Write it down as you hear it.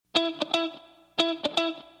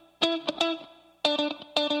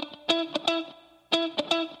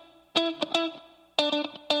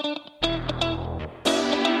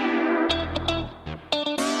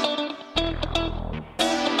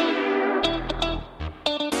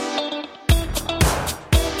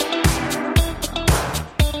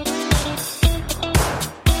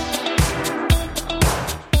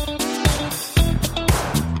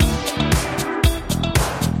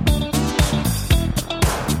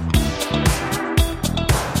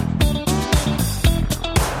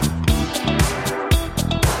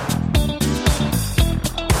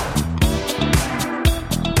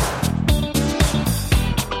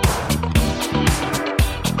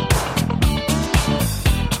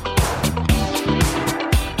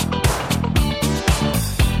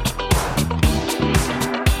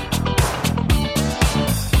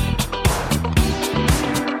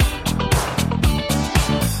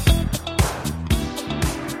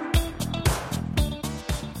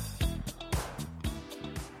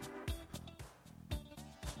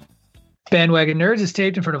Bandwagon Nerds is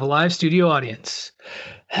taped in front of a live studio audience.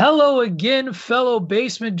 Hello again, fellow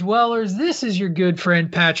basement dwellers. This is your good friend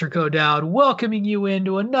Patrick O'Dowd welcoming you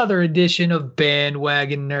into another edition of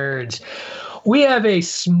Bandwagon Nerds. We have a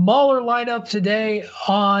smaller lineup today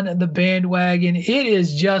on the Bandwagon. It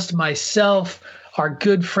is just myself, our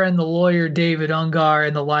good friend, the lawyer, David Ungar,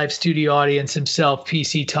 and the live studio audience himself,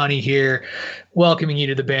 PC Tunney here, welcoming you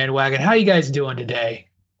to the Bandwagon. How you guys doing today?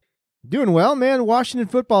 Doing well, man. Washington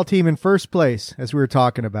football team in first place, as we were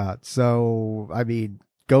talking about. So, I mean,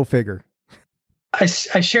 go figure. I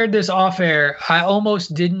shared this off air. I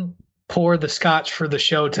almost didn't pour the scotch for the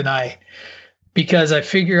show tonight because I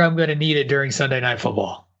figure I'm going to need it during Sunday Night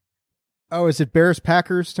Football. Oh, is it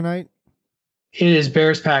Bears-Packers tonight? It is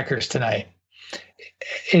Bears-Packers tonight.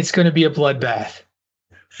 It's going to be a bloodbath.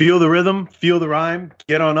 Feel the rhythm, feel the rhyme,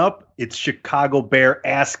 get on up. It's Chicago Bear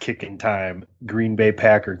ass-kicking time. Green Bay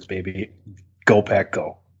Packers, baby. Go, Pack,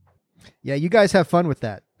 go. Yeah, you guys have fun with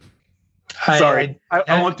that. Sorry,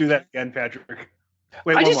 I won't do that again, Patrick.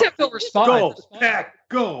 Wait, I just have to respond. Go, Pack,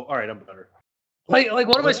 go. All right, I'm better. Like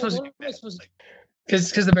what am I supposed to do?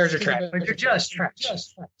 Because the Bears are trash. Like, they're just trash.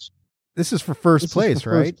 This is for first place,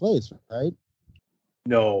 right?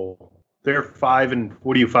 No. They're 5 and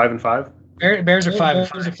what are you, 5 and 5? Bears are 5 and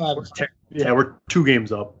 5. Yeah, we're 2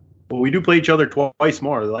 games up. But we do play each other twice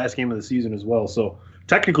more, the last game of the season as well. So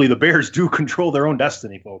technically the Bears do control their own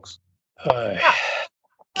destiny, folks. God.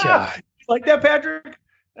 Like that, Patrick?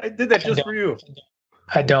 I did that just for you.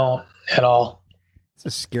 I don't at all. It's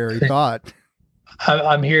a scary thought.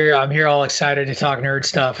 I'm here all excited to talk nerd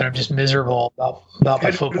stuff, and I'm just miserable about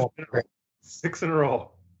my football. 6 in a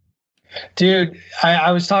row. Dude,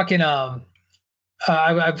 I was talking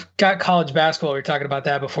I've got college basketball. We were talking about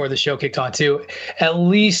that before the show kicked on too. At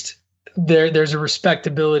least there's a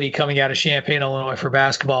respectability coming out of Champaign, Illinois for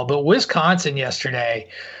basketball. But Wisconsin yesterday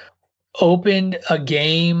opened a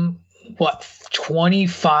game,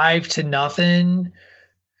 25-0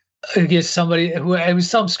 against somebody who it was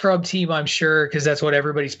some scrub team, I'm sure, because that's what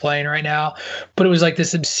everybody's playing right now. But it was like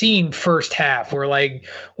this obscene first half where like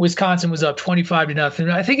Wisconsin was up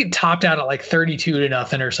 25-0. I think it topped out at like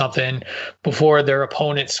 32-0 or something before their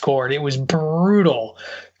opponent scored. It was brutal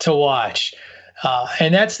to watch.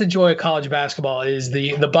 And that's the joy of college basketball is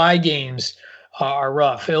the bye games are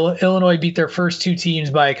rough. Illinois beat their first 2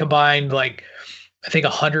 teams by a combined, like, I think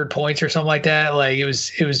 100 points or something like that. Like it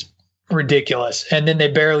was ridiculous. And then they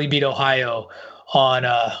barely beat Ohio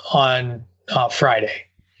on Friday.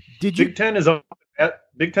 Did you? Big Ten is up.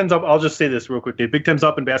 Big Ten's up. I'll just say this real quick. Big Ten's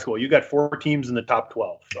up in basketball. You got 4 teams in the top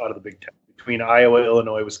 12 out of the Big Ten between Iowa,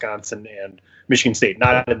 Illinois, Wisconsin, and Michigan State.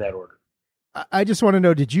 Not in that order. I just want to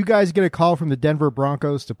know, did you guys get a call from the Denver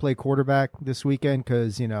Broncos to play quarterback this weekend?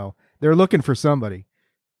 Because, they're looking for somebody.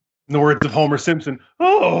 In the words of Homer Simpson,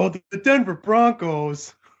 the Denver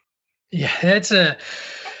Broncos. Yeah, that's a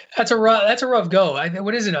rough go.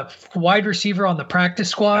 What is it? A wide receiver on the practice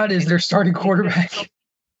squad is their starting quarterback.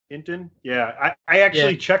 Hinton? Yeah, I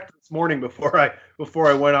actually checked this morning before I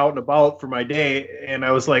went out and about for my day, and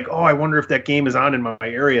I was like, I wonder if that game is on in my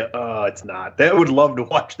area. It's not. I would love to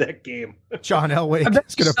watch that game. John Elway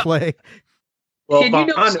is going to play. Well, Von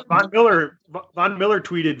Miller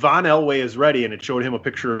tweeted Von Elway is ready, and it showed him a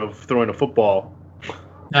picture of throwing a football.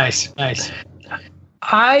 Nice.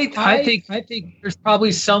 I think there's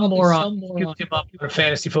probably some moron who picked him up for a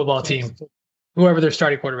fantasy football team, whoever their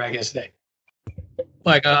starting quarterback is today.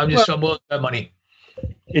 Like I'm willing to bet money.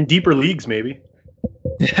 In deeper leagues, maybe.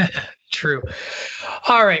 True.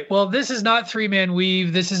 All right. Well, this is not Three Man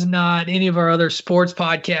Weave. This is not any of our other sports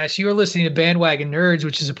podcasts. You are listening to Bandwagon Nerds,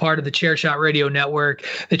 which is a part of the Chairshot Radio Network,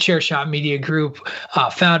 the Chairshot Media Group,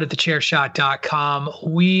 found at thechairshot.com.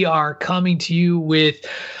 We are coming to you with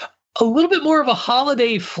a little bit more of a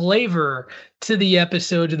holiday flavor to the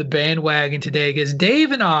episode of the Bandwagon today, because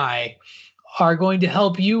Dave and I are going to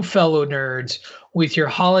help you fellow nerds with your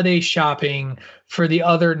holiday shopping for the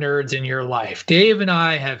other nerds in your life. Dave and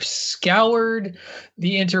I have scoured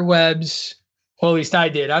the interwebs. Well, at least I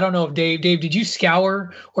did. I don't know if Dave, did you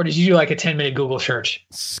scour or did you do like a 10-minute Google search?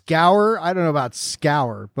 Scour? I don't know about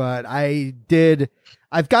scour, but I did.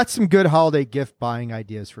 I've got some good holiday gift buying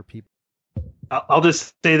ideas for people. I'll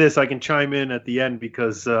just say this. I can chime in at the end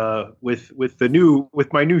because with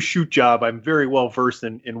my new shoot job, I'm very well versed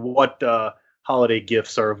in what holiday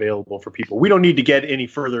gifts are available for people. We don't need to get any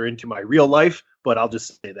further into my real life, but I'll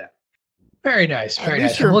just say that. Very nice. Very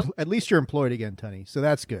nice. At least you're employed again, Tunney. So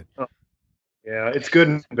that's good. Yeah, it's good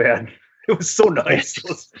and bad. It was so nice.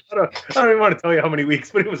 I don't even want to tell you how many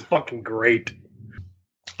weeks, but it was fucking great.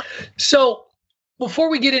 So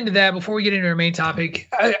before we get into that, before we get into our main topic,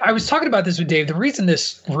 I was talking about this with Dave. The reason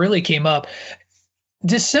this really came up,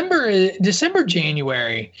 December,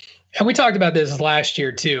 January, and we talked about this last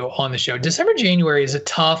year too on the show. December, January is a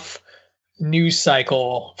tough news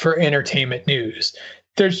cycle for entertainment news.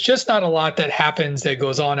 There's just not a lot that happens that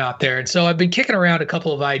goes on out there. And so I've been kicking around a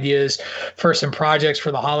couple of ideas for some projects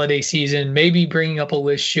for the holiday season, maybe bringing up a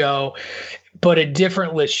list show, but a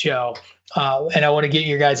different list show. And I want to get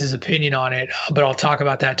your guys' opinion on it, but I'll talk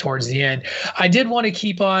about that towards the end. I did want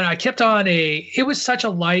to I kept on it was such a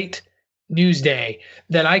light news day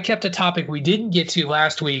that I kept a topic we didn't get to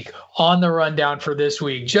last week on the rundown for this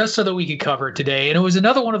week, just so that we could cover it today. And it was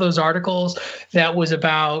another one of those articles that was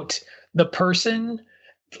about the person,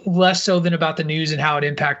 less so than about the news and how it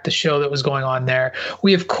impacted the show that was going on there.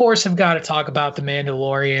 We, of course, have got to talk about The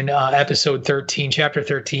Mandalorian, episode 13, chapter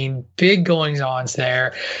 13, big goings-ons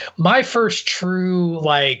there. My first true,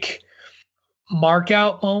 mark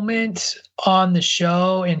out moment on the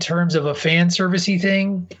show in terms of a fan servicey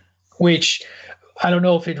thing, which I don't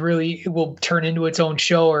know if it will turn into its own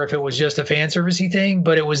show or if it was just a fan servicey thing,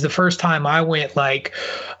 but it was the first time I went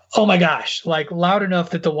oh my gosh, loud enough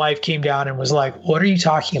that the wife came down and was like, "What are you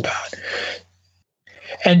talking about?"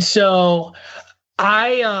 And so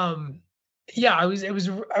it was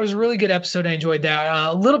a really good episode. I enjoyed that.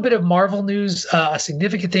 A little bit of Marvel news. A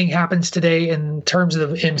significant thing happens today in terms of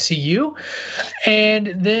MCU, and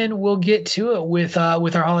then we'll get to it with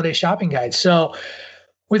our holiday shopping guide. So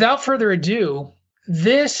without further ado,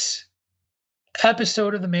 this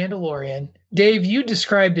episode of The Mandalorian, Dave, you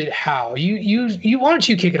described it how? You why don't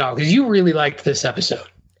you kick it off, because you really liked this episode.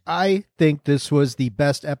 I think this was the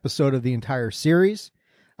best episode of the entire series.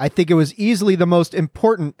 I think it was easily the most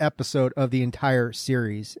important episode of the entire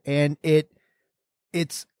series, and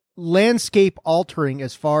it's landscape altering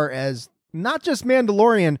as far as not just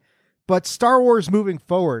Mandalorian, but Star Wars moving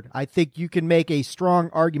forward. I think you can make a strong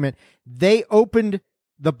argument. They opened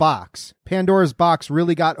the box. Pandora's box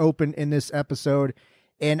really got opened in this episode.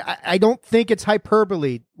 And I don't think it's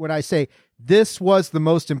hyperbole when I say this was the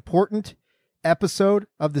most important episode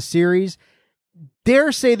of the series.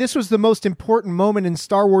 Dare say this was the most important moment in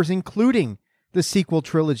Star Wars, including the sequel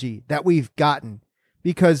trilogy that we've gotten,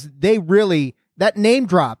 because that name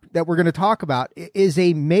drop that we're going to talk about is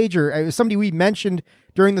a major, somebody we mentioned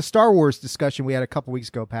during the Star Wars discussion we had a couple weeks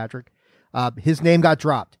ago, Patrick. His name got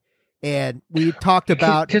dropped. And we talked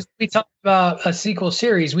about, because we talked about a sequel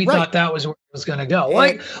series. We thought that was where it was going to go.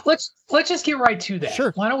 Let's just get right to that.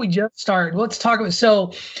 Sure. Why don't we just start? Let's talk about,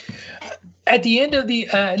 so at the end of the,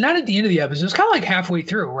 not at the end of the episode, it's kind of halfway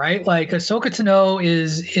through, right? Ahsoka Tano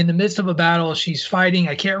is in the midst of a battle. She's fighting.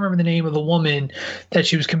 I can't remember the name of the woman that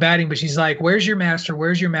she was combating, but she's like, "Where's your master?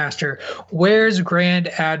 Where's your master? Where's Grand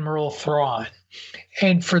Admiral Thrawn?"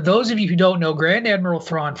 And for those of you who don't know, Grand Admiral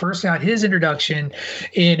Thrawn first got his introduction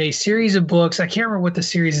in a series of books. I can't remember what the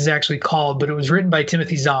series is actually called, but it was written by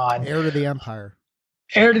Timothy Zahn. Heir to the Empire.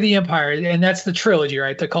 Heir to the Empire. And that's the trilogy,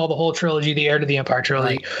 right? They call the whole trilogy the Heir to the Empire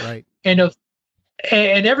trilogy. Right. And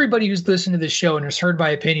everybody who's listened to this show and has heard my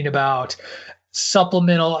opinion about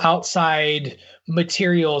supplemental outside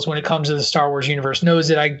materials when it comes to the Star Wars universe knows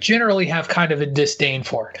that I generally have kind of a disdain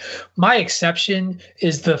for it. My exception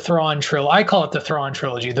is the Thrawn trilogy. I call it the Thrawn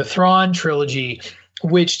trilogy. The Thrawn trilogy,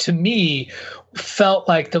 which to me felt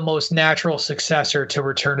like the most natural successor to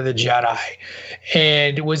Return of the Jedi,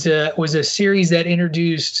 and was a series that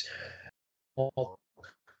introduced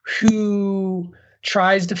who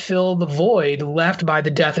tries to fill the void left by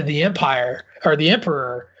the death of the Empire or the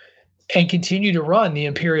Emperor, and continue to run the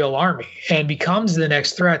Imperial Army, and becomes the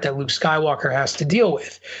next threat that Luke Skywalker has to deal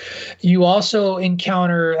with. You also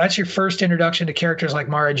encounter, that's your first introduction to characters like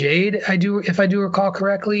Mara Jade, if I do recall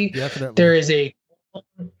correctly. Definitely.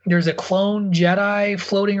 There's a clone Jedi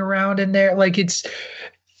floating around in there.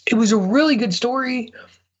 It was a really good story.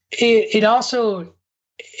 It also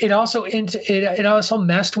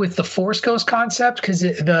messed with the Force Ghost concept, because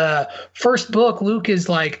the first book, Luke is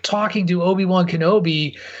talking to Obi-Wan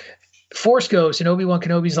Kenobi, Force Ghost, and Obi-Wan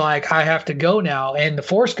Kenobi's like, "I have to go now," and the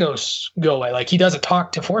Force Ghosts go away. He doesn't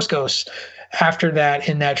talk to Force Ghosts after that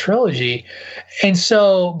in that trilogy. And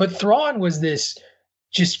so, but Thrawn was this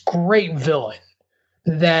just great villain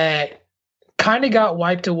that kind of got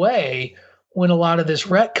wiped away when a lot of this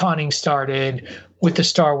retconning started with the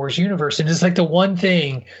Star Wars universe. And it's the one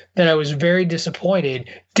thing that I was very disappointed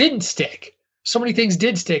didn't stick. So many things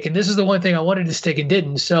did stick, and this is the one thing I wanted to stick and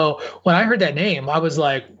didn't. So when I heard that name, I was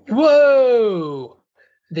like, whoa,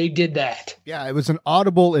 they did that. Yeah, it was an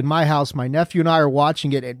audible in my house. My nephew and I are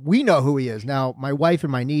watching it, and we know who he is. Now, my wife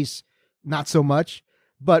and my niece, not so much,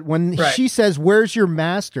 But when she says, "Where's your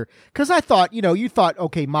master?" Because I thought, you thought,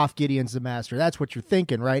 okay, Moff Gideon's the master. That's what you're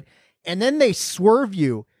thinking, right? And then they swerve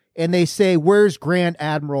you and they say, "Where's Grand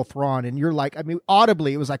Admiral Thrawn?" And you're like,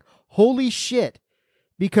 audibly, it was like, holy shit.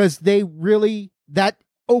 Because that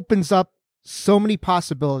opens up so many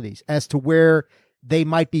possibilities as to where they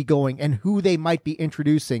might be going and who they might be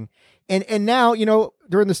introducing. And now,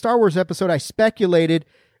 during the Star Wars episode, I speculated,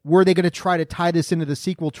 were they going to try to tie this into the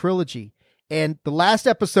sequel trilogy? And the last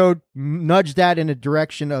episode nudged that in a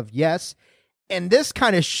direction of yes. And this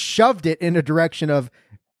kind of shoved it in a direction of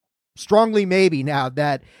strongly maybe now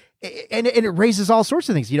that, and it raises all sorts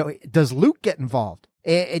of things. Does Luke get involved?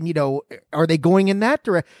 And are they going in that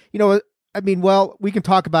direction? Well, we can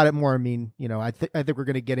talk about it more. I think we're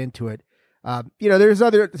going to get into it. There's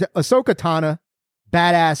other Ahsoka Tano,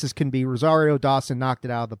 badass as can be. Rosario Dawson knocked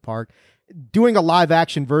it out of the park. Doing a live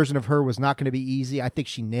action version of her was not going to be easy. I think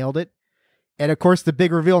she nailed it. And of course, the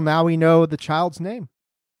big reveal, now we know the child's name.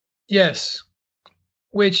 Yes.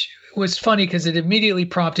 Which was funny because it immediately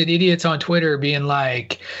prompted idiots on Twitter being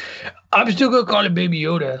like, I'm still going to call it Baby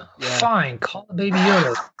Yoda. Yeah. Fine, call it Baby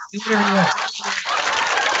Yoda. Do whatever you want.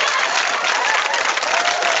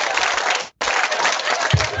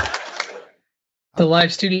 The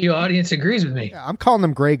live studio audience agrees with me. Yeah, I'm calling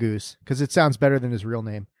him Grey Goose because it sounds better than his real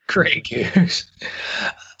name. Grey Goose.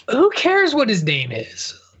 Who cares what his name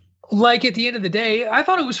is? Like, at the end of the day, I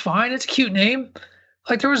thought it was fine. It's a cute name.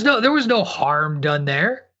 Like, there was no harm done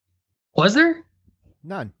there. Was there?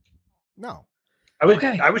 None. No.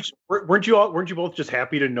 Weren't you both just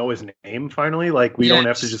happy to know his name finally? Like, we don't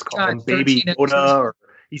have to just call him Baby Yoda, or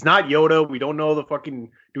he's not Yoda. We don't know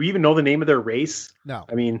do we even know the name of their race? No.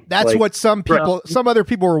 That's what some other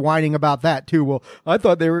people were whining about that too. Well, I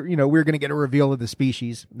thought they were, we were going to get a reveal of the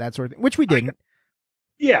species, that sort of thing, which we didn't.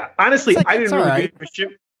 Yeah. Honestly, I didn't really give a shit.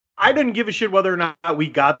 I didn't give a shit whether or not we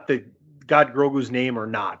got Grogu's name or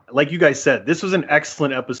not. Like you guys said, this was an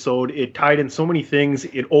excellent episode. It tied in so many things.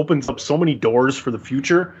 It opens up so many doors for the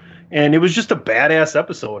future. And it was just a badass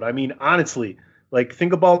episode. Honestly, like,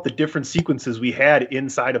 think about the different sequences we had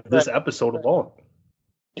inside of this episode alone.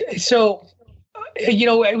 So,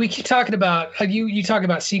 we keep talking about, you talk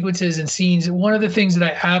about sequences and scenes. One of the things that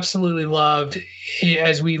I absolutely loved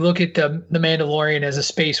as we look at the Mandalorian as a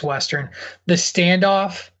space Western, the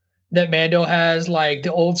standoff that Mando has, like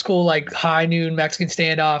the old school, like high noon Mexican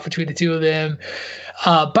standoff between the two of them.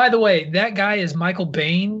 By the way, that guy is Michael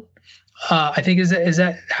Biehn. I think is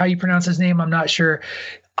that how you pronounce his name? I'm not sure.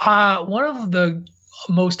 One of the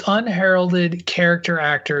most unheralded character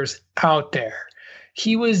actors out there.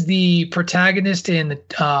 He was the protagonist in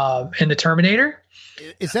the Terminator.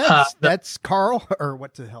 Is that that's Carl, or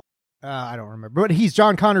what the hell? I don't remember. But he's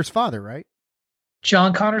John Connor's father, right?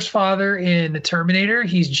 John Connor's father in the Terminator.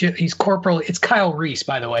 He's Corporal. It's Kyle Reese,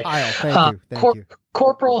 by the way. Kyle, thank you.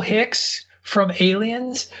 Corporal Hicks from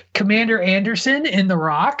Aliens. Commander Anderson in The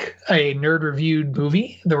Rock, a nerd reviewed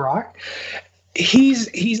movie, The Rock.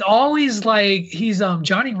 He's always like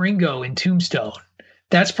Johnny Ringo in Tombstone.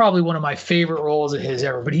 That's probably one of my favorite roles of his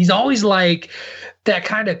ever. But he's always like that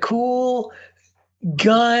kind of cool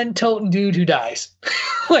gun-toting dude who dies.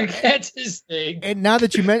 Like, that's his thing. And now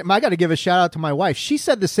that you mentioned, I got to give a shout out to my wife. She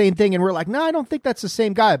said the same thing, and we're like, no, I don't think that's the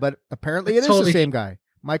same guy. But apparently it is the same guy.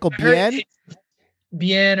 Michael Biehn?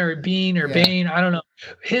 Biehn or Bean or Bane, I don't know.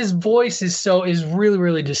 His voice is really,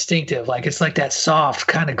 really distinctive. Like, it's like that soft,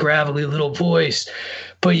 kind of gravelly little voice.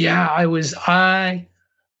 But yeah, I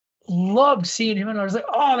loved seeing him, and I was like,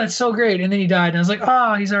 oh, that's so great. And then he died, and I was like,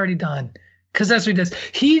 oh, he's already done. Because that's what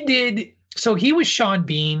he does. So he was Sean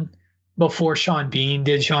Bean before Sean Bean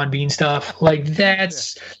did Sean Bean stuff. Like,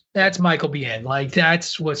 that's Michael Biehn. Like,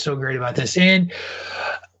 that's what's so great about this. And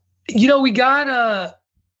we got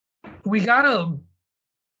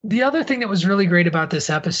the other thing that was really great about this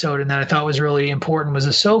episode, and that I thought was really important, was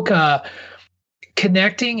Ahsoka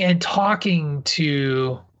connecting and talking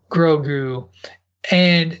to Grogu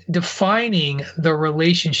and defining the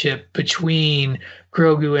relationship between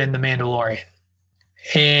Grogu and the Mandalorian,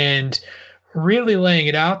 and really laying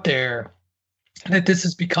it out there that this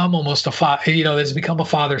has become almost this has become a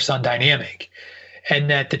father-son dynamic, and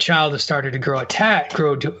that the child has started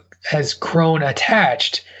to has grown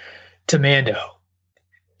attached to Mando.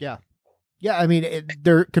 Yeah.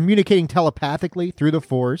 They're communicating telepathically through the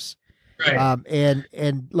Force. Right.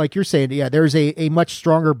 And like you're saying, there's a much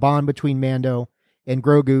stronger bond between Mando and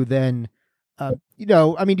Grogu than,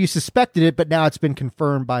 you suspected it, but now it's been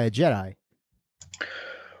confirmed by a Jedi.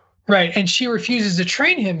 Right. And she refuses to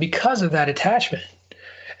train him because of that attachment.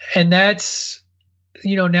 And that's,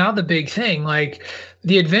 now the big thing. Like,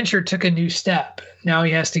 the adventure took a new step. now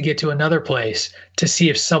he has to get to another place to see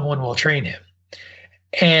if someone will train him.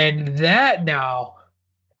 And that now,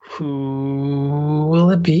 who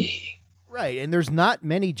will it be? Right. And there's not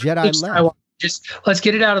many Jedi left. Just let's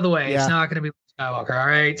get it out of the way. Yeah. It's not going to be Skywalker. All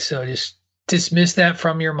right. So just dismiss that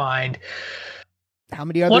from your mind. How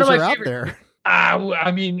many others are out there?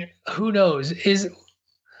 I mean, who knows?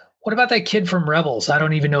 What about that kid from Rebels? I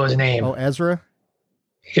don't even know his name. Oh, Ezra?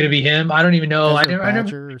 Could it be him? I don't even know. I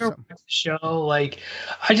never the show. Like,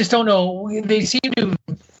 I just don't know. They seem to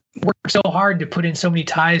work so hard to put in so many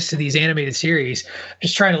ties to these animated series.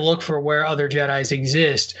 Just trying to look for where other Jedis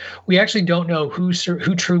exist. We actually don't know who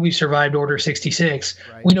truly survived Order 66.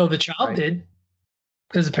 Right. We know the child did,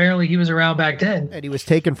 because apparently he was around back then. And he was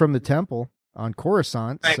taken from the temple on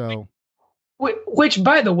Coruscant. Right. So, which,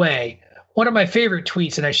 by the way, one of my favorite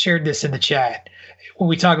tweets, and I shared this in the chat, when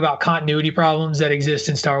we talk about continuity problems that exist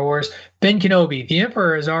in Star Wars, Ben Kenobi, the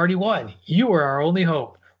Emperor has already won. You are our only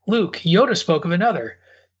hope. Luke, Yoda spoke of another.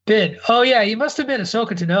 Ben, oh yeah, he must have been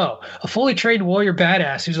Ahsoka Tano, a fully trained warrior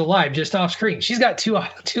badass who's alive just off screen. She's got two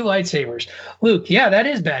lightsabers. Luke, yeah, that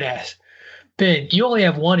is badass. Ben, you only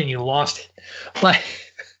have one and you lost it. Like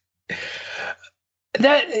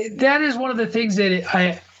that is one of the things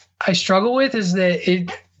that I struggle with, is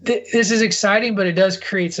that this is exciting, but it does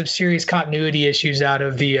create some serious continuity issues out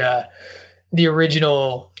of the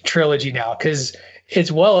original trilogy now, because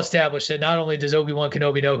it's well established that not only does Obi-Wan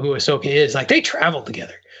Kenobi know who Ahsoka is, like they traveled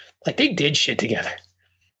together, like they did shit together.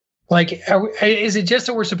 Like, is it just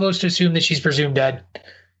that we're supposed to assume that she's presumed dead?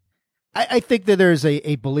 I think that there's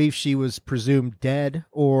a belief she was presumed dead,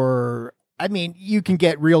 or I mean, you can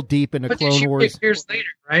get real deep into Clone Wars. Years later,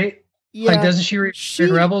 right? Yeah, like, doesn't she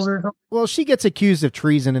Rebels or something? Well, she gets accused of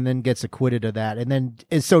treason and then gets acquitted of that, and then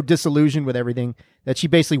is so disillusioned with everything that she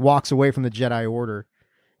basically walks away from the Jedi Order.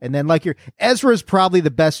 And then, like, Ezra's probably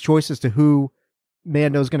the best choice as to who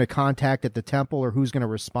Mando's going to contact at the temple or who's going to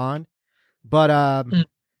respond. But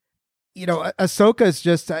you know, Ahsoka's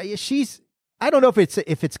just I don't know if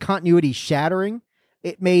it's continuity shattering.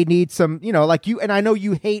 It may need some, you know, like you, and I know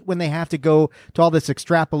you hate when they have to go to all this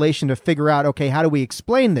extrapolation to figure out, okay, how do we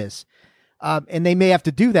explain this? And they may have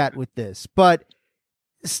to do that with this, but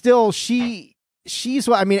still she's,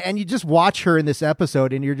 I mean, and you just watch her in this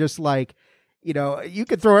episode and you're just like, you know, you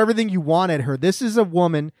could throw everything you want at her. This is a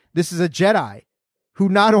woman. This is a Jedi who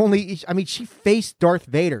not only, I mean, she faced Darth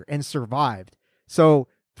Vader and survived. So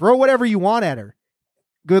throw whatever you want at her.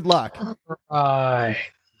 Good luck.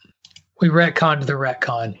 We retconned the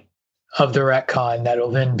retcon of the retcon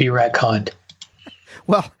that'll then be retconned.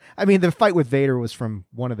 Well, I mean, the fight with Vader was from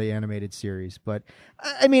one of the animated series, but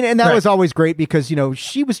I mean, and that was always great because, you know,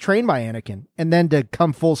 she was trained by Anakin, and then to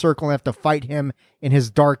come full circle and have to fight him in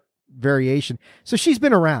his dark variation. So she's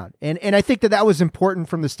been around. And I think that was important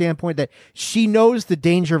from the standpoint that she knows the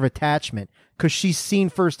danger of attachment because she's seen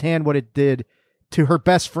firsthand what it did to her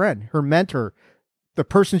best friend, her mentor, the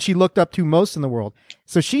person she looked up to most in the world.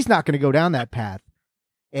 So she's not going to go down that path.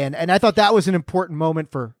 And I thought that was an important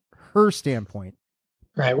moment for her standpoint.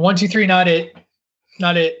 Right. 1, 2, 3, not it.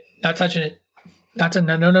 Not it. Not touching it.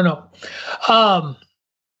 No.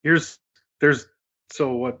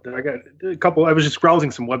 So what I got a couple. I was just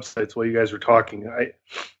browsing some websites while you guys were talking. I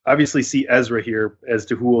obviously see Ezra here as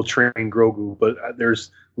to who will train Grogu, but there's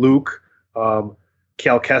Luke, Cal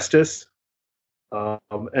Kestis,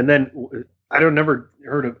 and then I never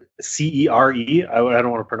heard of Cere. I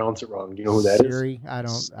don't want to pronounce it wrong. Do you know who that Siri? Is? I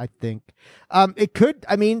don't. I think it could.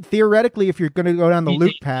 I mean, theoretically, if you're going to go down the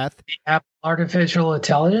Luke path, artificial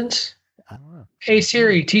intelligence. I don't know. Hey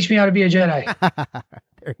Siri, teach me how to be a Jedi.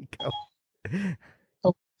 There you go.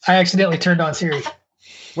 Oh, I accidentally turned on Siri.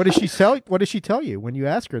 What does she tell? What does she tell you when you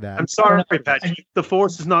ask her that? I'm sorry, Patrick. The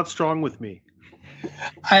Force is not strong with me.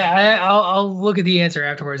 I'll look at the answer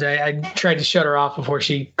afterwards. I tried to shut her off before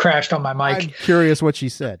she crashed on my mic. I'm curious what she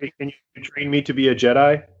said. Can you train me to be a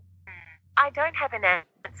Jedi? I don't have an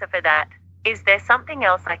answer for that. Is there something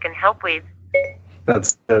else I can help with?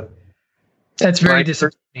 That's very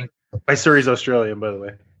disappointing. My Siri's Australian, by the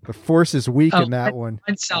way. The Force is weak in that one.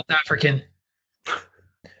 I'm South African.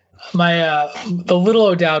 The little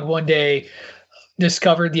O'Dowd one day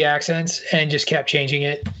discovered the accents and just kept changing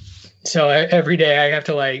it. So every day I have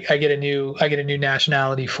to I get a new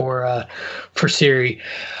nationality for Siri.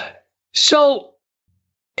 So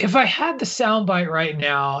if I had the soundbite right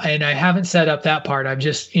now, and I haven't set up that part, I've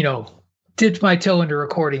just, dipped my toe into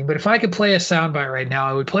recording. But if I could play a soundbite right now,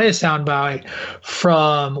 I would play a soundbite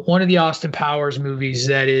from one of the Austin Powers movies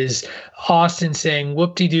that is Austin saying,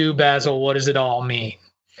 "Whoop-de-doo, Basil, what does it all mean?"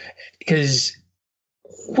 Because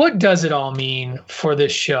what does it all mean for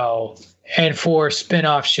this show and for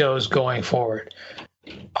spin-off shows going forward.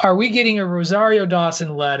 Are we getting a Rosario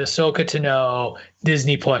Dawson-led Ahsoka Tano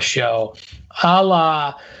Disney Plus show, a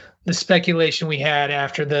la the speculation we had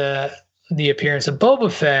after the appearance of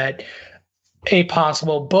Boba Fett, a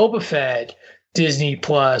possible Boba Fett Disney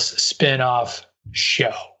Plus spin-off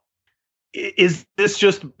show? Is this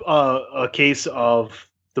just a case of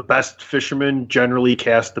the best fishermen generally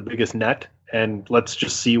cast the biggest net, and let's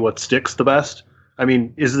just see what sticks the best? I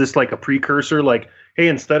mean, is this like a precursor? Like, hey,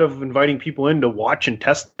 instead of inviting people in to watch and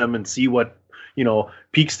test them and see what,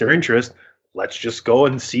 piques their interest, let's just go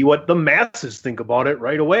and see what the masses think about it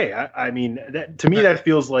right away. I mean, to me, that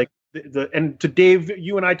feels like and to Dave,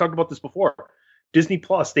 you and I talked about this before. Disney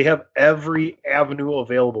Plus, they have every avenue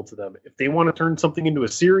available to them. If they want to turn something into a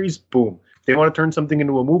series, boom. If they want to turn something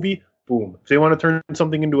into a movie, boom. If they want to turn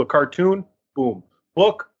something into a cartoon, boom.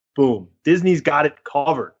 Book, boom. Disney's got it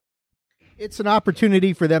covered. It's an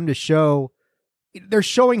opportunity for them to show, they're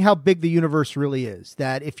showing how big the universe really is.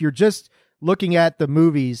 That if you're just looking at the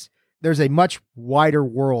movies, there's a much wider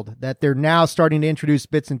world that they're now starting to introduce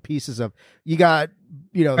bits and pieces of. You got,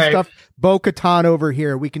 right. Stuff, Bo-Katan over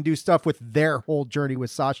here. We can do stuff with their whole journey with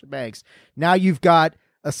Sasha Banks. Now you've got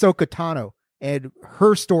Ahsoka Tano and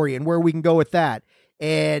her story and where we can go with that.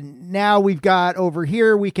 And now we've got over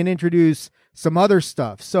here, we can introduce some other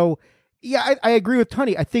stuff. So yeah, I agree with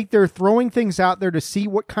Tony. I think they're throwing things out there to see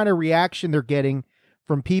what kind of reaction they're getting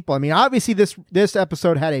from people. I mean, obviously this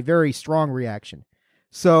episode had a very strong reaction.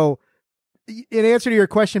 So in answer to your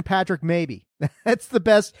question, Patrick, maybe that's the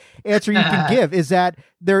best answer you can give, is that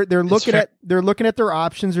they're looking at their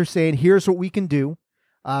options. They're saying, here's what we can do.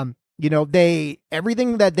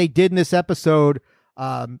 Everything that they did in this episode,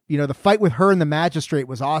 the fight with her and the magistrate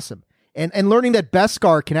was awesome. And learning that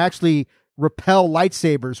Beskar can actually repel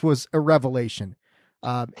lightsabers was a revelation.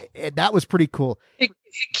 That was pretty cool. It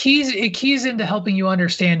keys into helping you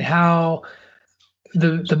understand how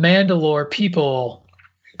the Mandalore people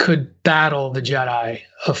could battle the Jedi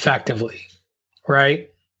effectively, right?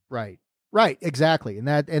 Right, exactly. And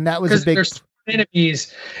that was a big. There's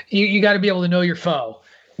enemies. You got to be able to know your foe,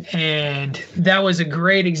 and that was a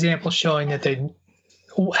great example showing that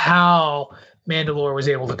how Mandalore was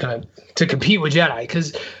able to compete with Jedi,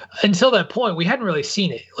 because until that point we hadn't really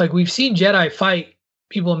seen it. Like, we've seen Jedi fight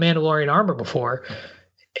people in Mandalorian armor before.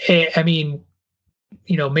 I mean,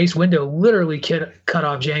 Mace Windu literally cut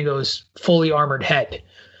off Jango's fully armored head.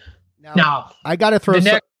 Now I got to throw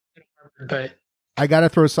I got to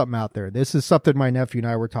throw something out there. This is something my nephew and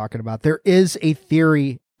I were talking about. There is a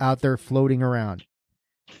theory out there floating around,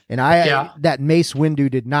 and that Mace Windu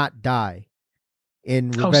did not die in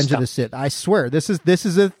Revenge of the Sith. I swear, this is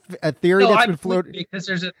a theory that's been floated, because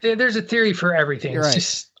there's a theory for everything. It's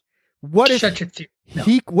just shut your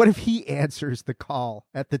theory. What if he answers the call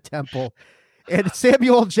at the temple, and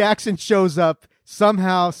Samuel L. Jackson shows up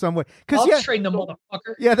somehow, some way? I'll train the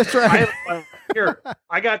motherfucker. Yeah, that's right.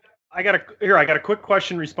 I got a quick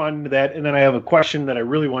question responding to that, and then I have a question that I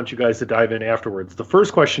really want you guys to dive in afterwards. The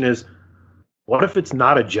first question is, what if it's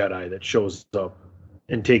not a Jedi that shows up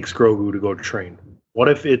and takes Grogu to go train? What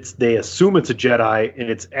if they assume it's a Jedi and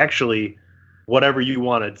it's actually whatever you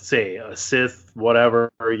want to say, a Sith,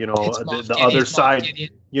 whatever, the other side,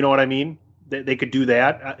 you know what I mean? They could do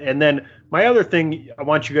that. And then my other thing I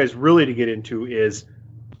want you guys really to get into is,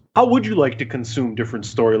 how would you like to consume different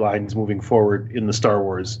storylines moving forward in the Star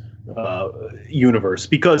Wars universe?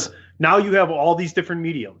 Because now you have all these different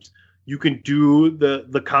mediums. You can do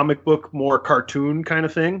the comic book, more cartoon kind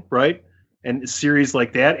of thing, right? And series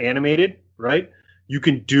like that, animated, right? You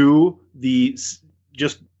can do the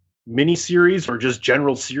just mini series or just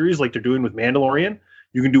general series like they're doing with Mandalorian.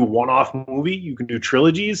 You can do a one-off movie. You can do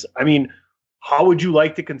trilogies. I mean, how would you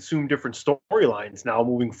like to consume different storylines now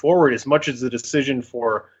moving forward, as much as a decision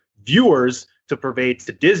for viewers to purvey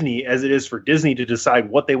to Disney as it is for Disney to decide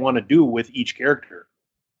what they want to do with each character?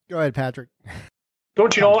 Go ahead, Patrick.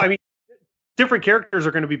 Don't you know? I mean, different characters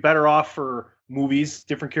are going to be better off for movies.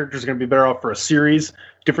 Different characters are going to be better off for a series.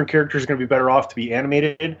 Different characters are going to be better off to be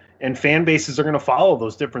animated, and fan bases are going to follow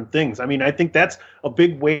those different things. I mean, I think that's a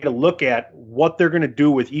big way to look at what they're going to do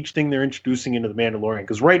with each thing they're introducing into the Mandalorian.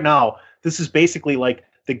 Because right now, this is basically like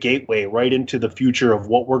the gateway right into the future of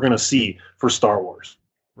what we're going to see for Star Wars.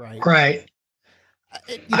 Right.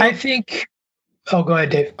 I think. Oh, go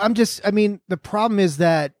ahead, Dave. The problem is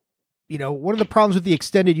that, one of the problems with the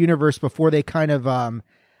extended universe before they kind of,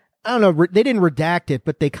 they didn't redact it,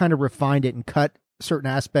 but they kind of refined it and cut certain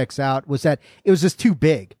aspects out, was that it was just too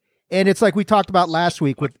big. And it's like we talked about last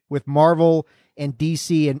week with Marvel and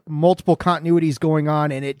DC and multiple continuities going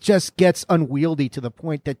on, and it just gets unwieldy to the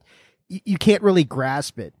point that you can't really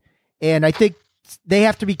grasp it. And I think they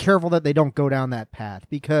have to be careful that they don't go down that path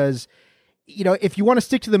because, if you want to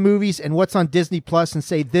stick to the movies and what's on Disney Plus and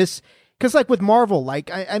say this, because like with Marvel, like,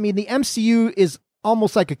 I mean, the MCU is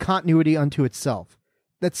almost like a continuity unto itself.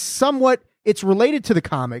 That's somewhat, it's related to the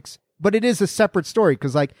comics, but it is a separate story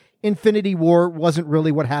because like Infinity War wasn't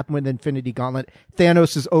really what happened with Infinity Gauntlet.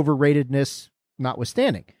 Thanos' overratedness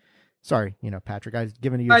notwithstanding. Sorry, Patrick, I was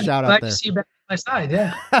giving you a shout out there. To see you back on my side,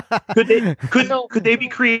 yeah. Could they be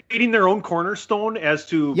creating their own cornerstone as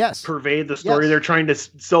to pervade the story they're trying to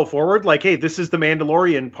sell forward? Like, hey, this is the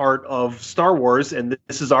Mandalorian part of Star Wars, and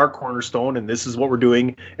this is our cornerstone, and this is what we're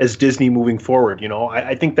doing as Disney moving forward.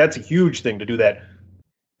 I think that's a huge thing to do that.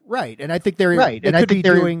 Right, and I think they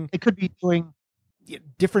could be doing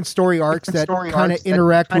different story arcs that kind of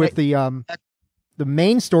interact with the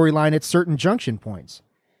main storyline at certain junction points.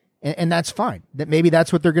 And that's fine. That maybe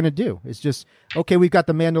that's what they're going to do. It's just, okay, we've got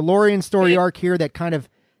the Mandalorian story arc here that kind of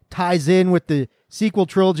ties in with the sequel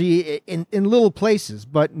trilogy in little places,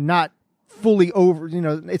 but not fully over,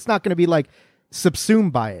 it's not going to be like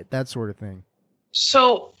subsumed by it, that sort of thing.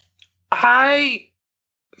 So I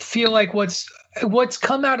feel like what's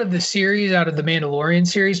come out of the series, out of the Mandalorian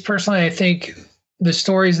series, personally, I think the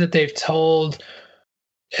stories that they've told,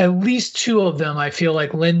 at least two of them, I feel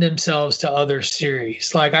like lend themselves to other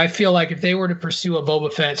series. Like, I feel like if they were to pursue a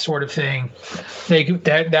Boba Fett sort of thing,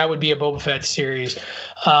 that would be a Boba Fett series.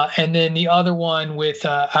 And then the other one with,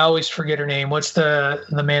 I always forget her name. What's the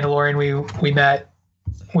Mandalorian we met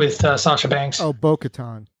with Sasha Banks? Oh,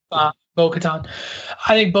 Bo-Katan. Bo-Katan.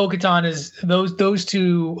 I think Bo-Katan is those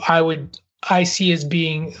two I see as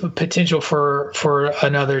being potential for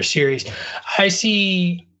another series. I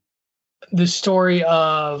see the story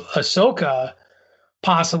of Ahsoka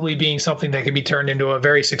possibly being something that could be turned into a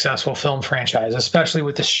very successful film franchise, especially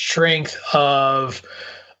with the strength of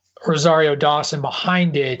Rosario Dawson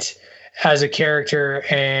behind it as a character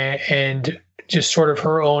and just sort of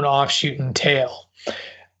her own offshoot and tale.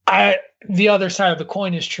 The other side of the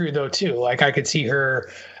coin is true though too. Like I could see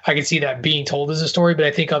that being told as a story, but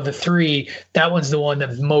I think of the three, that one's the one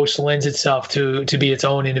that most lends itself to be its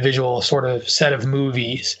own individual sort of set of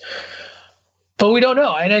movies. But we don't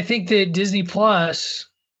know. And I think that Disney Plus,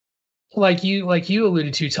 like you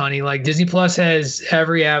alluded to, Tony, like Disney Plus has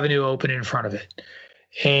every avenue open in front of it.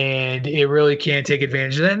 And it really can take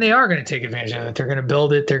advantage of that. And they are going to take advantage of it. They're going to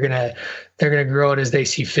build it. They're going to grow it as they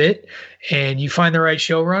see fit. And you find the right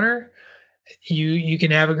showrunner, you can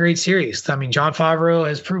have a great series. I mean, Jon Favreau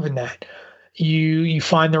has proven that. You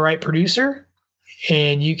find the right producer,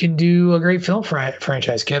 and you can do a great film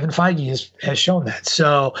franchise. Kevin Feige has shown that.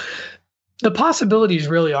 So the possibilities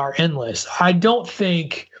really are endless. I don't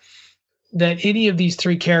think that any of these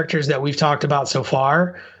three characters that we've talked about so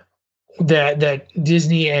far that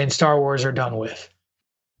Disney and Star Wars are done with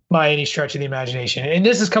by any stretch of the imagination. And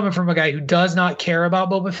this is coming from a guy who does not care about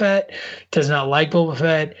Boba Fett, does not like Boba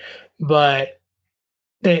Fett, but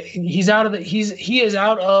he is out of the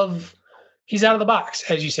box,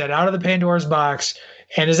 as you said, out of the Pandora's box,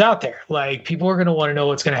 and is out there. Like, people are going to want to know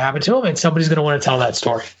what's going to happen to him, and somebody's going to want to tell that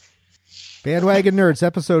story. Bandwagon Nerds,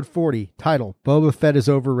 episode 40, title, Boba Fett is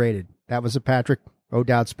overrated. That was a Patrick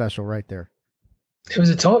O'Dowd special right there. It was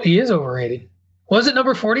he is overrated. Was it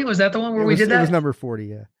number 40? Was that the one where we did that? It was number 40,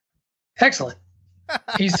 yeah. Excellent.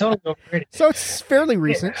 He's totally overrated. So it's fairly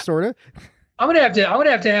recent, sort of. I'm gonna have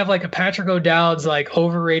to have like a Patrick O'Dowd's like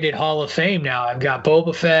overrated Hall of Fame now. I've got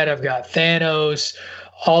Boba Fett, I've got Thanos,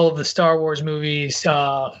 all of the Star Wars movies.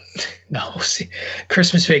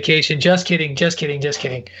 Christmas Vacation. Just kidding.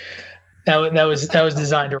 That was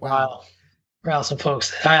designed to rile some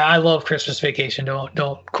folks. I love Christmas Vacation.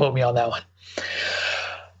 Don't quote me on that one.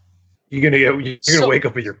 You're gonna wake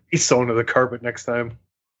up with your face sewn to the carpet next time.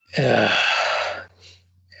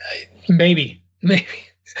 Maybe.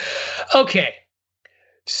 Okay,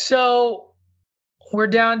 so we're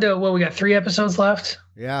down to we got 3 episodes left.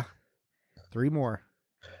 Yeah, 3 more.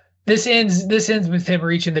 This ends with him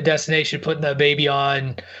reaching the destination, putting the baby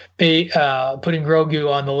on, putting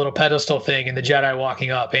Grogu on the little pedestal thing, and the Jedi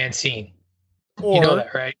walking up and scene. You know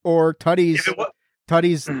that, right? Or Tuddy's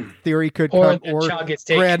theory could come, or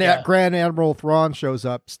Grand Admiral Thrawn shows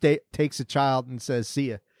up, takes a child, and says, "See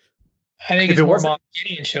ya." I think it's more Moff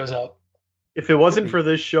Gideon shows up. If it wasn't for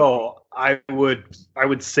this show, I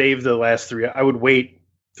would save the last 3. I would wait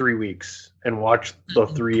 3 weeks and watch the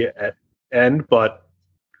 3 at end, but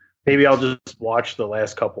maybe I'll just watch the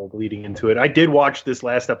last couple leading into it. I did watch this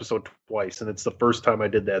last episode twice, and it's the first time I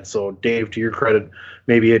did that. So, Dave, to your credit,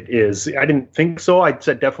 maybe it is. I didn't think so. I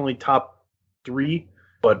said definitely top 3,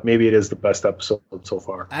 but maybe it is the best episode so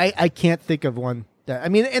far. I can't think of one.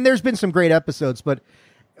 And there's been some great episodes, but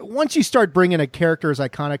once you start bringing a character as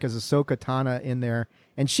iconic as Ahsoka Tano in there,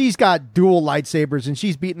 and she's got dual lightsabers and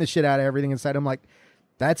she's beating the shit out of everything inside, I'm like,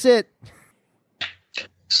 that's it.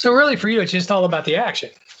 So really, for you, it's just all about the action.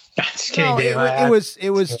 Just kidding, Dave. It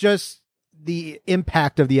was just the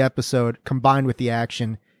impact of the episode combined with the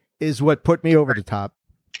action is what put me over the top.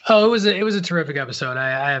 Oh, it was a terrific episode.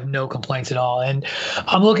 I have no complaints at all, and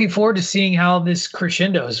I'm looking forward to seeing how this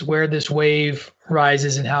crescendos, where this wave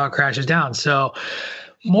rises and how it crashes down. So,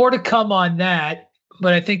 more to come on that.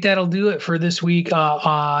 But I think that'll do it for this week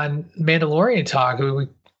on Mandalorian Talk,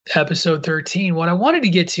 episode 13. What I wanted to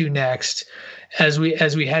get to next, as we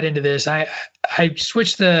head into this, I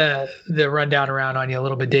switched the rundown around on you a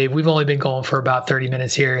little bit, Dave. We've only been going for about 30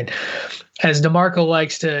 minutes here, and as DeMarco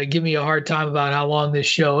likes to give me a hard time about how long this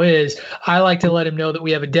show is, I like to let him know that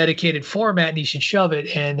we have a dedicated format and he should shove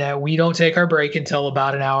it, and that we don't take our break until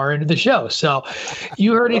about an hour into the show. So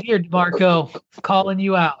you heard it here, DeMarco, calling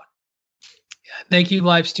you out. Thank you,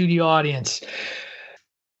 live studio audience.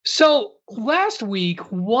 So last week,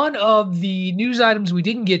 one of the news items we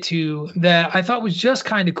didn't get to that I thought was just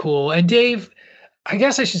kind of cool, and Dave, I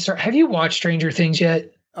guess I should start. Have you watched Stranger Things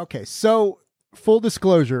yet? Okay, so full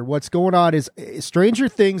disclosure, what's going on is Stranger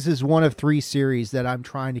Things is one of 3 series that I'm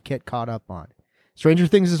trying to get caught up on. Stranger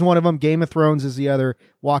Things is one of them. Game of Thrones is the other.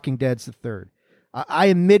 Walking Dead's the third. I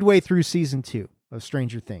am midway through season 2 of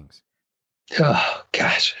Stranger Things. Oh,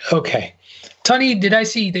 gosh. Okay. Tony, did I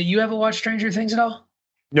see that you haven't watched Stranger Things at all?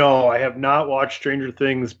 No, I have not watched Stranger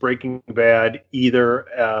Things, Breaking Bad either,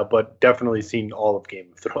 but definitely seen all of Game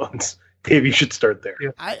of Thrones. Maybe you should start there.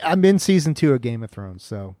 Yeah. I'm in season 2 of Game of Thrones,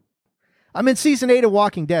 so I'm in season 8 of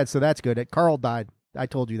Walking Dead, so that's good. Carl died. I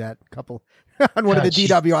told you that on one of the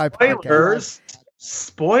DWI podcasts.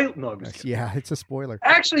 Spoilers. No, I'm just kidding. Yeah, it's a spoiler.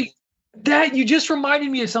 Actually, that you just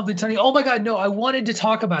reminded me of something, Tony. Oh my God, no! I wanted to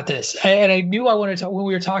talk about this, and I knew I wanted to talk when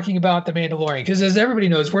we were talking about The Mandalorian, because as everybody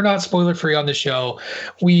knows, we're not spoiler free on the show.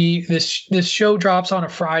 This show drops on a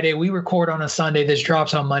Friday. We record on a Sunday. This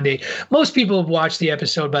drops on Monday. Most people have watched the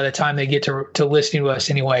episode by the time they get to listening to us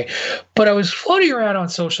anyway. But I was floating around on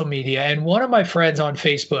social media, and one of my friends on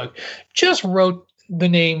Facebook just wrote the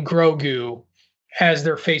name Grogu as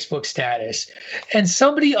their Facebook status, and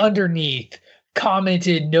somebody underneath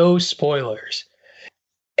commented no spoilers.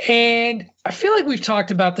 And I feel like we've talked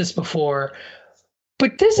about this before,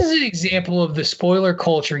 but this is an example of the spoiler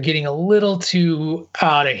culture getting a little too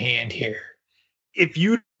out of hand here. If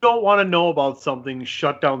you don't want to know about something,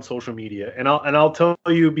 shut down social media. And I'll tell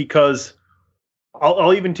you, because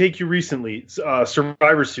I'll even take you recently,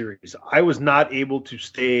 Survivor Series. I was not able to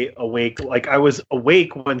stay awake. Like, I was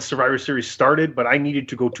awake when Survivor Series started, but I needed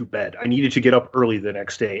to go to bed. I needed to get up early the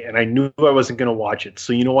next day, and I knew I wasn't going to watch it.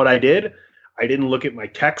 So you know what I did? I didn't look at my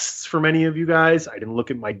texts from any of you guys. I didn't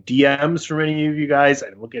look at my DMs from any of you guys. I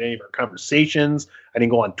didn't look at any of our conversations. I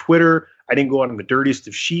didn't go on Twitter. I didn't go on the dirtiest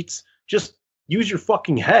of sheets. Just use your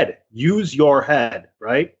fucking head. Use your head,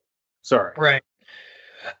 right? Sorry. Right.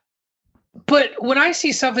 But when I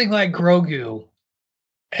see something like Grogu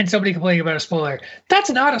and somebody complaining about a spoiler, that's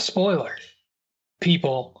not a spoiler,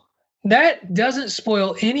 people. That doesn't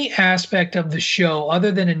spoil any aspect of the show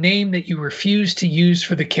other than a name that you refuse to use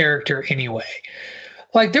for the character anyway.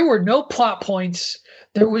 Like, there were no plot points.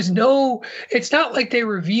 There was no, it's not like they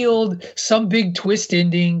revealed some big twist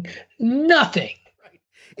ending. Nothing.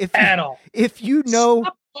 At all. If you know...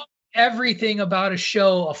 Stop everything about a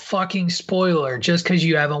show a fucking spoiler just because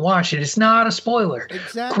you haven't watched it. It's not a spoiler.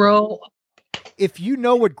 Exactly. Grow. If you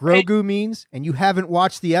know what Grogu means and you haven't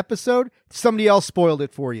watched the episode, somebody else spoiled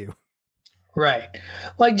it for you. Right.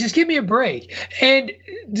 Like, just give me a break. And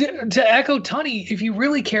to echo Tunney, if you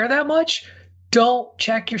really care that much, don't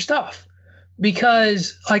check your stuff.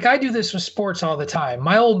 Because, like, I do this with sports all the time.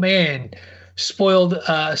 My old man spoiled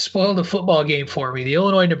a football game for me, the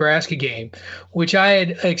Illinois-Nebraska game, which I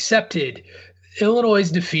had accepted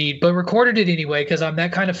Illinois' defeat, but recorded it anyway because I'm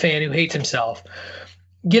that kind of fan who hates himself.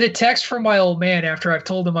 Get a text from my old man after I've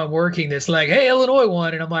told him I'm working that's like, hey, Illinois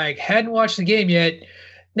won. And I'm like, hadn't watched the game yet.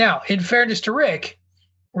 Now, in fairness to Rick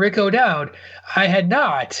O'Dowd, I had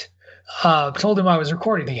not told him I was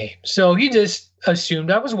recording the game. So he just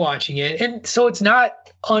assumed I was watching it. And so it's not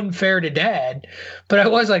unfair to Dad, but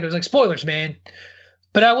it was like spoilers, man.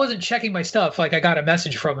 But I wasn't checking my stuff. Like, I got a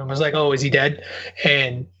message from him. I was like, oh, is he dead?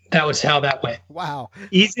 And that was how that went. Wow.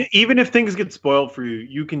 Even if things get spoiled for you,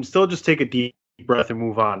 you can still just take a deep breath and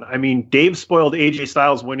move on. I mean, Dave spoiled AJ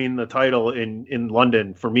Styles winning the title in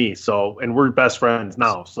London for me. So, and we're best friends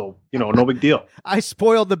now. So, you know, no big deal. I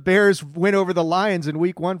spoiled the Bears win over the Lions in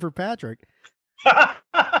week 1 for Patrick.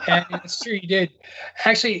 And it's true, you did.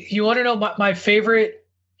 Actually, you want to know my favorite?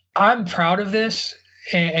 I'm proud of this,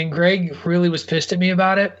 and Greg really was pissed at me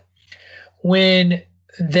about it. When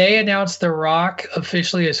they announced The Rock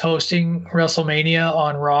officially as hosting WrestleMania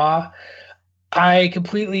on Raw, I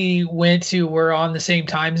completely went to we're on the same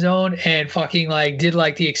time zone and fucking like did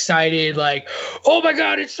like the excited like, oh my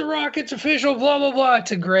God, it's The Rock, it's official, blah, blah, blah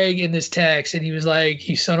to Greg in this text. And he was like,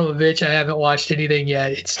 you son of a bitch, I haven't watched anything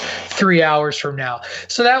yet. It's 3 hours from now.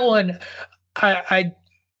 So that one, I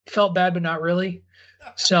felt bad, but not really.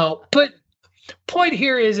 So, but point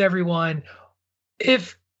here is, everyone,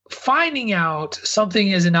 if finding out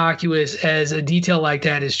something as innocuous as a detail like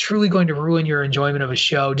that is truly going to ruin your enjoyment of a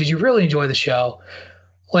show, did you really enjoy the show?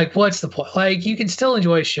 Like, what's the point? Like, you can still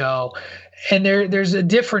enjoy a show, and there's a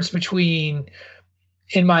difference between,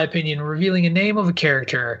 in my opinion, revealing a name of a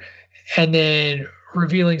character and then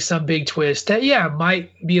revealing some big twist that, yeah,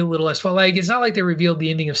 might be a little less fun. Like, it's not like they revealed the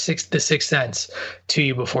ending of The Sixth Sense to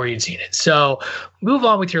you before you'd seen it. So move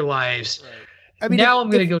on with your lives. Right. I mean, now I'm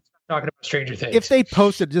going to go talking about Stranger Things. If they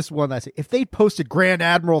posted, just one last thing, if they posted Grand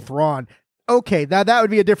Admiral Thrawn, okay, that would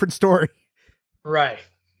be a different story. Right.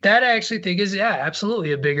 That I actually think is, yeah,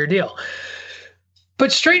 absolutely a bigger deal.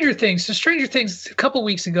 But Stranger Things, a couple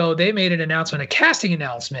weeks ago, they made an announcement, a casting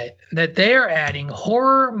announcement, that they are adding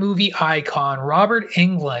horror movie icon Robert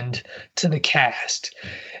Englund to the cast,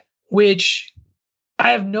 which I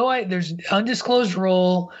have no idea. There's undisclosed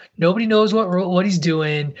role. Nobody knows what he's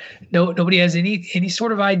doing. Nobody has any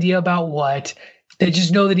sort of idea about what. They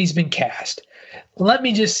just know that he's been cast. Let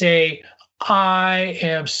me just say, I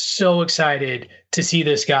am so excited to see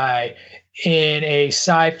this guy in a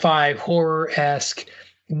sci-fi horror-esque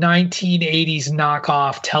 1980s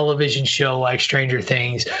knockoff television show like Stranger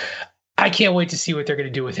Things. I can't wait to see what they're going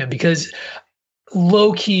to do with him, because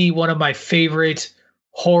low-key one of my favorite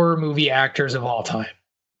horror movie actors of all time.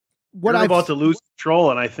 You're about to lose control,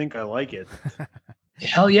 and I think I like it.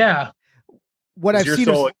 Hell yeah. What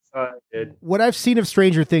I've seen of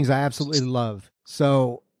Stranger Things, I absolutely love.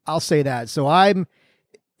 So I'll say that. So I'm,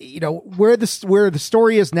 where the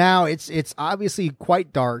story is now, it's obviously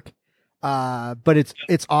quite dark, but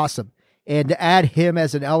it's awesome. And to add him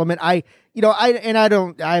as an element, I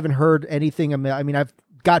haven't heard anything. I mean, I've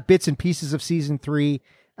got bits and pieces of season 3.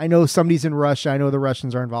 I know somebody's in Russia. I know the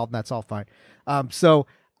Russians are involved, and that's all fine. So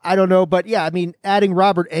I don't know, but yeah, I mean, adding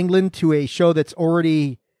Robert Englund to a show that's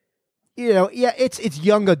already, it's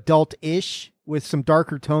young adult-ish with some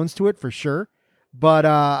darker tones to it for sure. But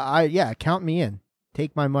count me in.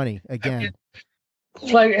 Take my money again.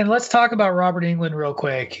 And let's talk about Robert Englund real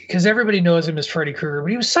quick, because everybody knows him as Freddy Krueger, but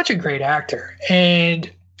he was such a great actor, and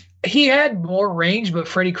he had more range, but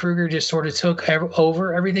Freddy Krueger just sort of took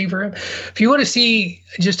over everything for him. If you want to see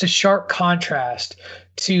just a sharp contrast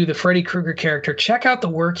to the Freddy Krueger character, check out the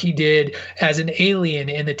work he did as an alien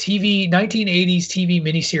in the 1980s TV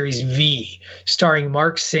miniseries V, starring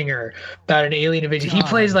Mark Singer, about an alien invasion. He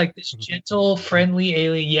plays like this gentle, friendly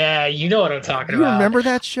alien. Yeah, you know what I'm talking about. You remember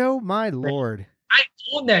that show? My Lord. I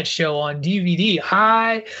own that show on DVD.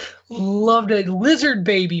 I loved it. Lizard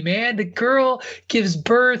baby, man. The girl gives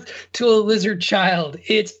birth to a lizard child.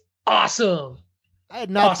 It's awesome. I had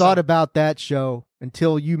not thought about that show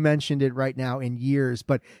until you mentioned it right now in years,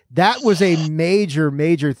 but that was a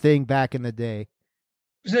major thing back in the day.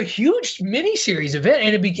 It was a huge miniseries event,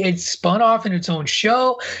 and it spun off in its own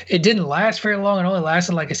show. It didn't last very long. It only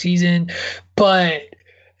lasted like a season, but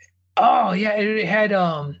it had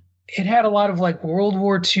a lot of like World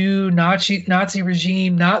War II Nazi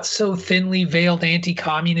regime, not so thinly veiled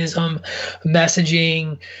anti-communism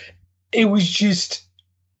messaging. It was just,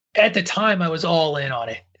 at the time, I was all in on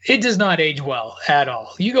it. It does not age well at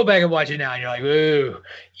all. You go back and watch it now, and you're like, ooh,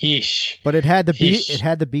 yeesh. But it had the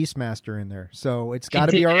Beastmaster in there, so it's got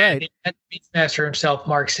to be all right. It had the Beastmaster himself,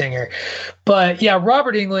 Mark Singer. But yeah,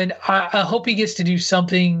 Robert Englund, I hope he gets to do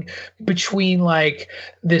something between like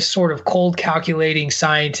this sort of cold, calculating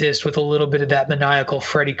scientist with a little bit of that maniacal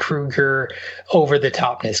Freddy Krueger over the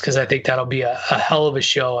topness, because I think that'll be a hell of a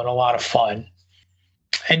show and a lot of fun.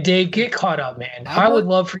 And Dave, get caught up, man. I would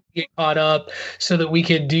love for you to get caught up so that we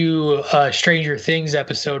could do Stranger Things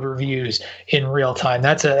episode reviews in real time.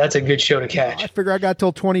 That's a good show to catch. I figure I got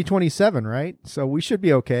till 2027, right? So we should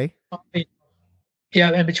be okay.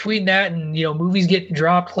 Yeah, and between that and movies getting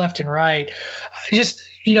dropped left and right, just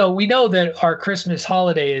we know that our Christmas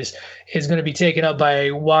holiday is going to be taken up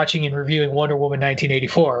by watching and reviewing Wonder Woman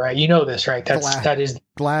 1984, right? You know this, right? That is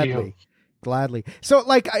gladly. Gladly. So,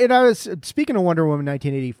 and I was speaking of Wonder Woman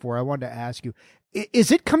 1984. I wanted to ask you: is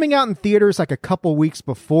it coming out in theaters like a couple weeks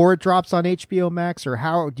before it drops on HBO Max, or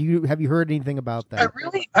have you heard anything about that?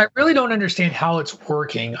 I really don't understand how it's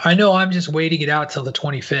working. I know I'm just waiting it out till the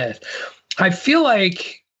 25th. I feel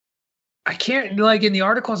like I can't, like, in the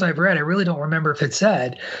articles I've read, I really don't remember if it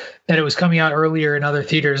said that it was coming out earlier in other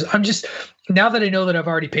theaters. I'm just, now that I know that I've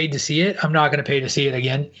already paid to see it, I'm not going to pay to see it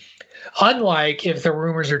again. Unlike if the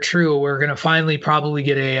rumors are true, we're going to finally probably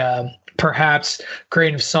get a perhaps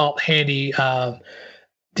grain of salt handy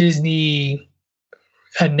Disney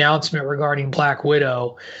announcement regarding Black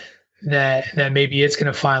Widow, that maybe it's going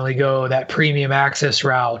to finally go that premium access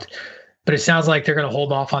route. But it sounds like they're going to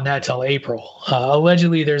hold off on that till April.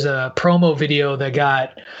 Allegedly, there's a promo video that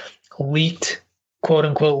got leaked, quote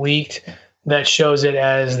unquote leaked, that shows it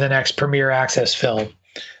as the next premiere access film,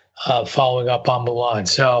 following up on Mulan.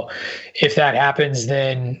 So if that happens,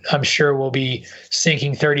 then I'm sure we'll be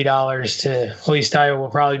sinking $30 to, at least I will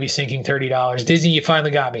probably be sinking $30. Disney, you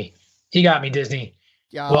finally got me. You got me, Disney.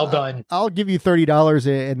 Yeah, well done. I'll give you $30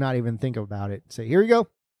 and not even think about it. Say, here you go.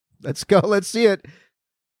 Let's go. Let's see it.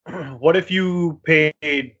 What if you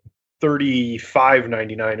paid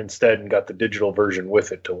 $35.99 instead and got the digital version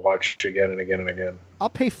with it to watch again and again and again? I'll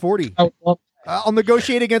pay $40. Oh, well, I'll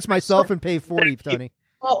negotiate against myself and pay $40, Tony.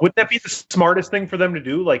 Wouldn't that be the smartest thing for them to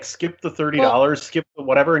do? Like, skip the $30, skip the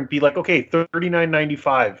whatever, and be like, okay,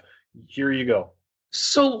 $39.95. Here you go.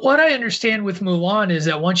 So what I understand with Mulan is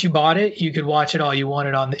that once you bought it, you could watch it all you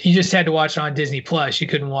wanted you just had to watch it on Disney Plus. You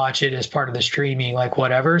couldn't watch it as part of the streaming, like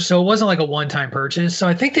whatever. So it wasn't like a one-time purchase. So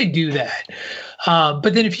I think they do that.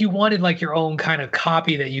 But then if you wanted like your own kind of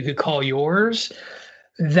copy that you could call yours,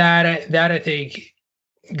 that I think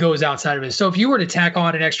goes outside of it. So if you were to tack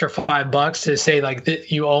on an extra $5 to say like that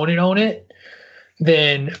you own it,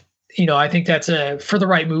 then, I think that's for the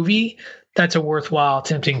right movie, that's a worthwhile,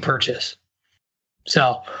 tempting purchase.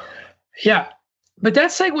 So, yeah, but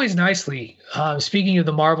that segues nicely. Speaking of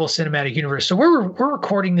the Marvel Cinematic Universe, so we're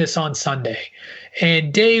recording this on Sunday,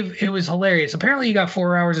 and Dave, it was hilarious. Apparently, you got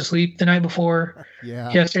 4 hours of sleep the night before.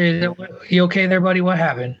 Yeah. Yesterday, you okay there, buddy? What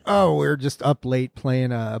happened? Oh, we're just up late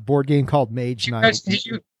playing a board game called Mage Night. Did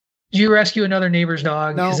you rescue another neighbor's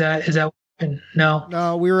dog? No. Is that what happened? No.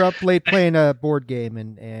 No, we were up late playing a board game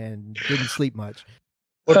and didn't sleep much.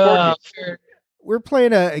 What board game? We're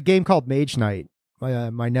playing a game called Mage Night.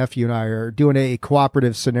 My nephew and I are doing a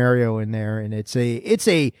cooperative scenario in there, and it's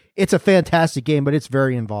a fantastic game, but it's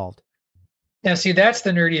very involved. Now, see, that's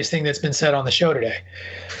the nerdiest thing that's been said on the show today,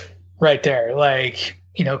 right there. Like,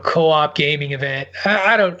 co-op gaming event.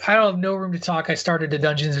 I don't have no room to talk. I started a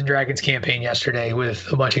Dungeons and Dragons campaign yesterday with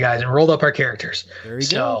a bunch of guys and rolled up our characters. There you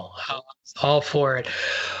go. All for it.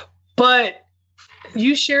 But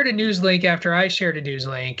you shared a news link after I shared a news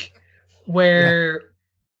link where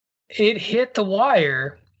it hit the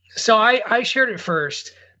wire. So I shared it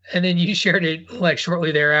first, and then you shared it like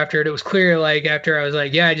shortly thereafter. And it was clear, like after I was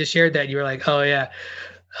like, yeah, I just shared that. You were like, oh yeah.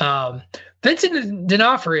 Vincent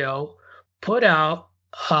D'Onofrio put out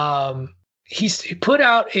he put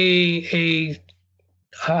out a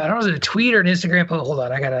I don't know, was it a tweet or an Instagram post? Hold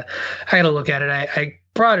on, I gotta look at it. I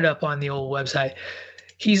brought it up on the old website.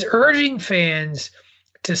 He's urging fans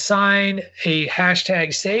to sign a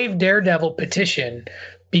hashtag Save Daredevil petition,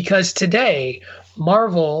 because today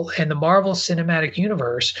Marvel and the Marvel Cinematic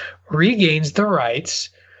Universe regains the rights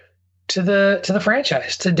to the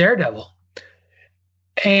franchise, to Daredevil.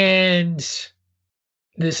 And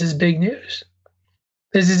this is big news.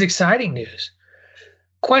 This is exciting news.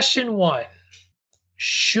 Question 1,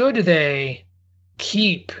 should they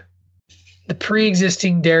keep the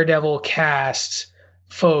pre-existing Daredevil cast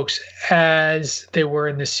folks as they were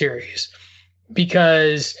in the series?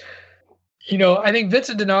 Because I think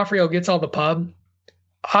Vincent D'Onofrio gets all the pub.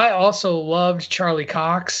 I also loved Charlie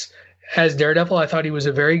Cox as Daredevil. I thought he was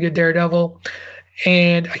a very good Daredevil.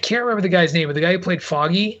 And I can't remember the guy's name, but the guy who played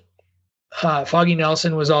Foggy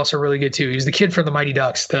Nelson was also really good too. He was the kid from the Mighty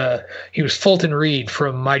Ducks. He was Fulton Reed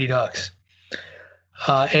from Mighty Ducks.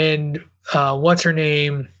 And what's her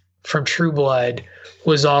name from True Blood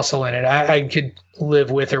was also in it. I could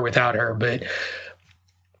live with or without her, but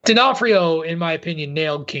D'Onofrio, in my opinion,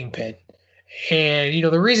 nailed Kingpin. And,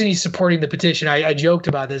 the reason he's supporting the petition, I joked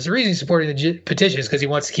about this, the reason he's supporting the petition is because he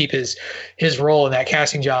wants to keep his role in that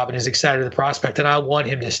casting job and is excited at the prospect, and I want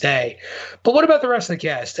him to stay. But what about the rest of the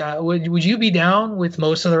cast? Would you be down with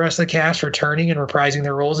most of the rest of the cast returning and reprising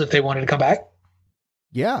their roles if they wanted to come back?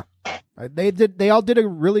 Yeah. They all did a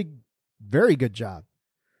really very good job.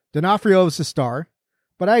 D'Onofrio is a star,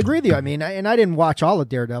 but I agree with you. I mean, and I didn't watch all of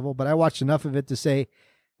Daredevil, but I watched enough of it to say,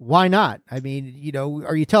 why not? I mean,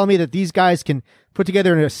 are you telling me that these guys can put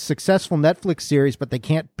together a successful Netflix series, but they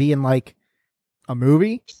can't be in like a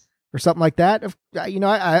movie or something like that?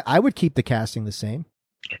 I would keep the casting the same.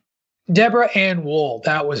 Deborah Ann Wool,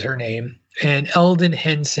 that was her name. And Eldon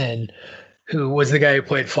Henson, who was the guy who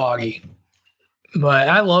played Foggy. But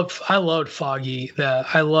I loved Foggy.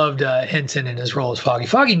 I loved Henson in his role as Foggy.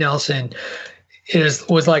 Foggy Nelson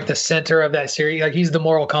was like the center of that series. Like he's the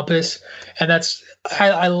moral compass, and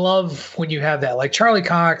I love when you have that. Like Charlie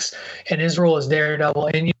Cox and his role as Daredevil,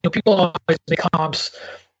 and people always make comps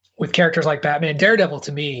with characters like Batman. Daredevil,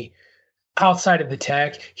 to me, outside of the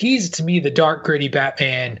tech, he's to me the dark, gritty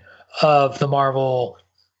Batman of the Marvel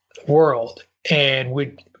world, and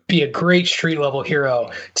would be a great street level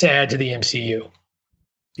hero to add to the MCU.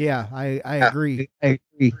 Yeah, I agree. I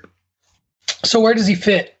agree. So where does he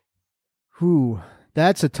fit?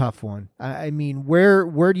 That's a tough one. I mean,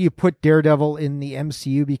 where do you put Daredevil in the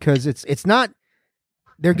MCU? Because it's not.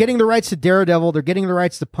 They're getting the rights to Daredevil. They're getting the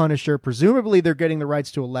rights to Punisher. Presumably, they're getting the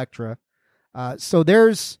rights to Elektra. So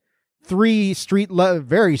there's three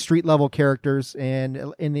very street level characters,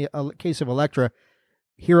 and in the case of Elektra,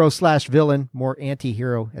 hero/villain, more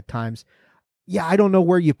anti-hero at times. Yeah, I don't know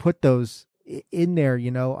where you put those in there.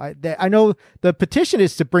 I know the petition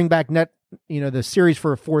is to bring back the series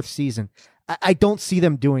for a 4th season. I don't see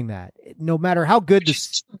them doing that. No matter how good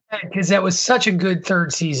this, because that was such a good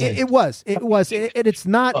 3rd season. It was, and it's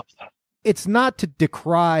not. It's not to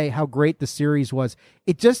decry how great the series was.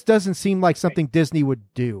 It just doesn't seem like something Disney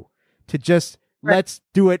would do. To just let's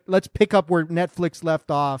do it. Let's pick up where Netflix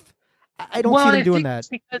left off. I don't see them doing that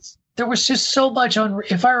because there was just so much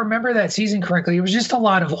if I remember that season correctly, it was just a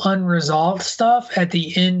lot of unresolved stuff at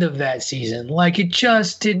the end of that season. Like it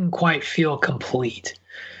just didn't quite feel complete.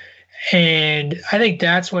 And I think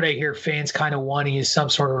that's what I hear fans kind of wanting is some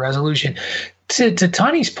sort of resolution. To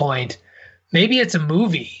Tony's point, maybe it's a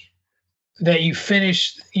movie that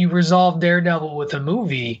you resolve Daredevil with a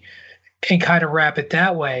movie and kind of wrap it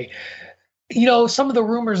that way. Some of the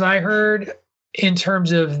rumors I heard in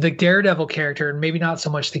terms of the Daredevil character, and maybe not so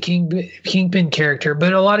much the Kingpin character,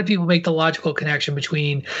 but a lot of people make the logical connection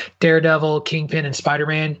between Daredevil, Kingpin, and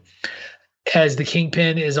Spider-Man, as the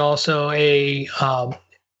Kingpin is also a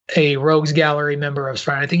Rogues Gallery member of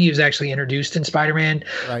Spider-Man. I think he was actually introduced in Spider-Man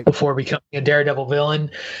before becoming a Daredevil villain.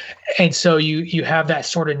 And so you have that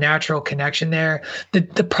sort of natural connection there.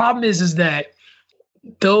 The problem is that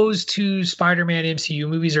those two Spider-Man MCU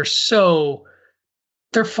movies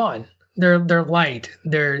they're fun. They're light.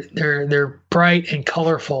 They're bright and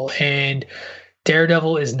colorful, and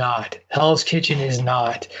Daredevil is not. Hell's Kitchen is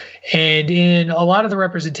not. And in a lot of the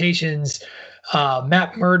representations,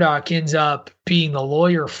 Matt Murdock ends up being the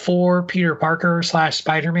lawyer for Peter Parker /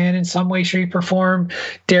 Spider-Man in some way, shape, or form.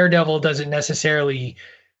 Daredevil doesn't necessarily,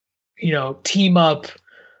 team up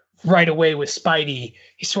right away with Spidey.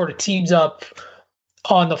 He sort of teams up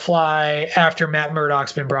on the fly after Matt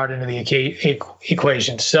Murdock's been brought into the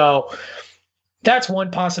equation. So that's one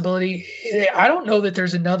possibility. I don't know that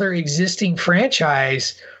there's another existing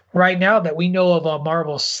franchise right now that we know of on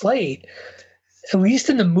Marvel's slate, at least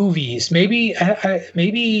in the movies. Maybe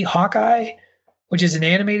Hawkeye, which is an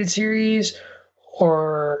animated series,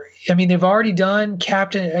 they've already done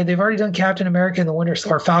Captain America and the Winter,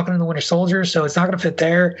 or Falcon and the Winter Soldier, so it's not going to fit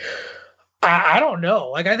there. I don't know.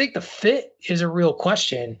 Like, I think the fit is a real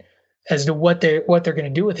question as to what they're going to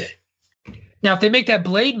do with it. Now, if they make that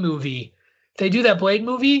Blade movie, I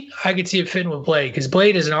could see it fitting with Blade, because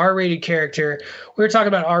Blade is an R-rated character. We were talking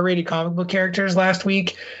about R-rated comic book characters last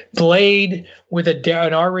week. Blade with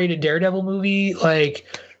an R-rated Daredevil movie, like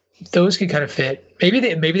those could kind of fit. Maybe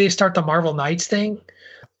they start the Marvel Knights thing,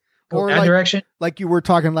 or that direction. Like you were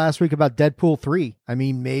talking last week about Deadpool 3. I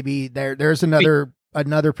mean, maybe there's another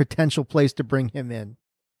potential place to bring him in.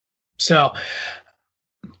 So,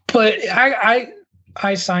 but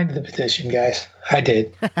I signed the petition, guys. I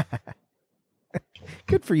did.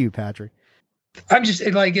 Good for you, Patrick. I'm just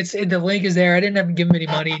like, the link is there. I didn't have to give him any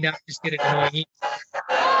money. Now I'm just getting annoying.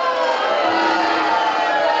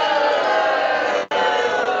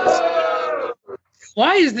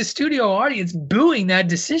 Why is the studio audience booing that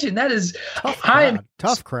decision? That is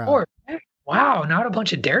tough crowd. Wow, not a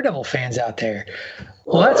bunch of Daredevil fans out there.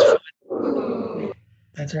 Well, that's fun.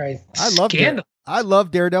 That's right. I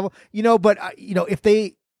love Daredevil. But if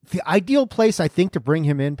the ideal place, I think, to bring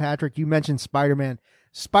him in, Patrick, you mentioned Spider-Man.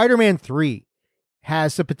 Spider-Man 3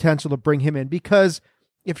 has the potential to bring him in, because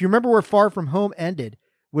if you remember where Far From Home ended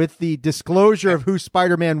with the disclosure of who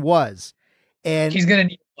Spider-Man was, and he's going to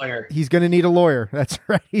need a lawyer. He's going to need a lawyer. That's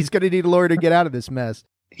right. He's going to need a lawyer to get out of this mess.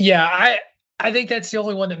 Yeah, I think that's the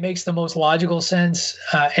only one that makes the most logical sense,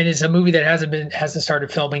 and it's a movie that hasn't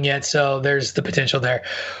started filming yet, so there's the potential there.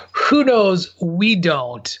 Who knows? We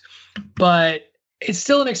don't, but it's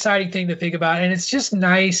still an exciting thing to think about, and it's just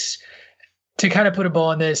nice to kind of put a bow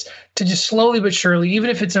on this, to just slowly but surely,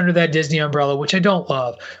 even if it's under that Disney umbrella, which I don't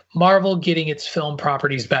love, Marvel getting its film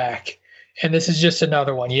properties back And this is just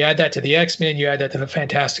another one. You add that to the X-Men, you add that to the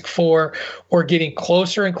Fantastic Four. We're getting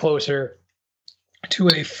closer and closer to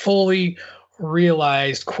a fully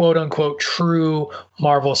realized, quote unquote, true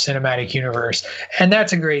Marvel Cinematic Universe. And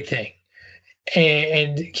that's a great thing.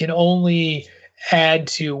 And can only add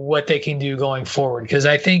to what they can do going forward. Because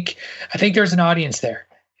I think there's an audience there.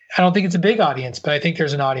 I don't think it's a big audience, but I think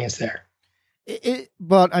there's an audience there.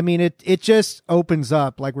 But I mean, it just opens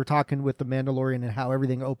up, like we're talking with The Mandalorian and how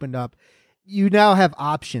everything opened up. You now have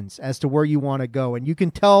options as to where you want to go. And you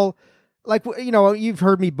can tell, like, you know, you've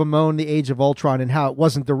heard me bemoan the Age of Ultron and how it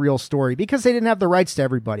wasn't the real story because they didn't have the rights to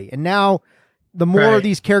everybody. And now the more of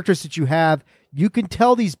these characters that you have, you can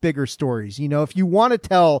tell these bigger stories. You know, if you want to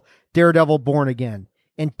tell Daredevil Born Again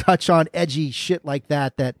and touch on edgy shit like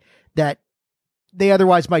that they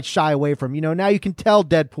otherwise might shy away from, you know, now you can tell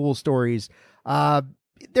Deadpool stories.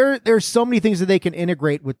 There's so many things that they can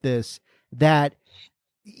integrate with this that,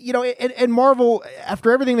 you know, and Marvel,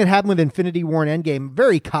 after everything that happened with Infinity War and Endgame,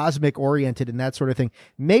 very cosmic oriented and that sort of thing.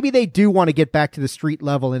 Maybe they do want to get back to the street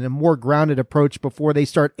level in a more grounded approach before they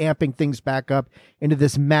start amping things back up into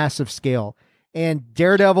this massive scale. And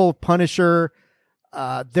Daredevil, Punisher,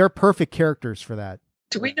 they're perfect characters for that.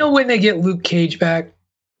 Do we know when they get Luke Cage back?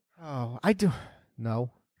 Oh, I do.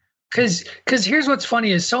 No. Because here's what's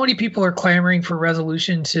funny is so many people are clamoring for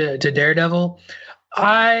resolution to Daredevil.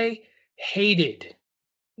 I hated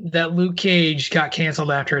that Luke Cage got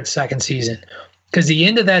canceled after its second season. Because the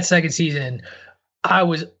end of that second season, I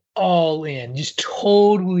was all in, just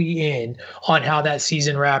totally in on how that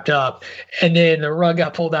season wrapped up. And then the rug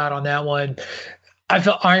got pulled out on that one. I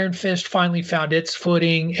felt Iron Fist finally found its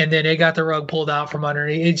footing, and then it got the rug pulled out from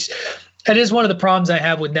underneath. It is one of the problems I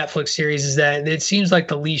have with Netflix series is that it seems like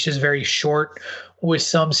the leash is very short with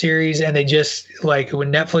some series, and they just, like,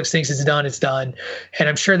 when Netflix thinks it's done, it's done. And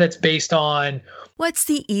I'm sure that's based on... What's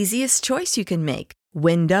the easiest choice you can make?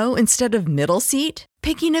 Window instead of middle seat?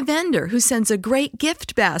 Picking a vendor who sends a great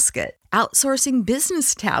gift basket? Outsourcing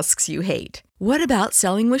business tasks you hate? What about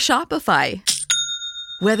selling with Shopify?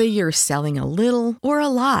 Whether you're selling a little or a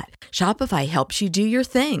lot, Shopify helps you do your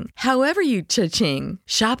thing, however you cha-ching.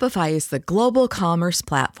 Shopify is the global commerce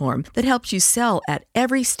platform that helps you sell at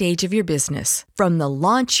every stage of your business. From the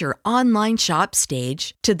launch your online shop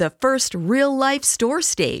stage to the first real-life store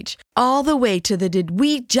stage, all the way to the did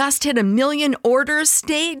we just hit 1 million orders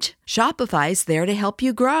stage. Shopify's there to help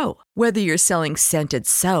you grow. Whether you're selling scented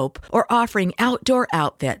soap or offering outdoor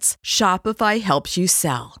outfits, Shopify helps you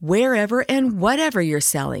sell. Wherever and whatever you're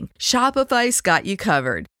selling, Shopify's got you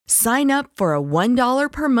covered. Sign up for a $1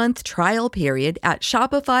 per month trial period at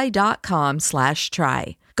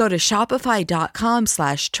shopify.com/try. Go to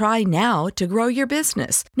shopify.com/try now to grow your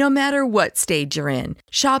business, no matter what stage you're in.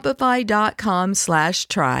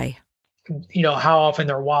 Shopify.com/try. You know, how often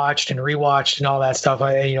they're watched and rewatched and all that stuff.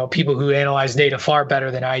 People who analyze data far better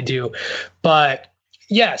than I do. But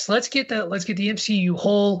yes, let's get the MCU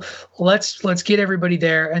whole. Let's get everybody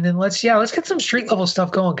there, and then let's get some street level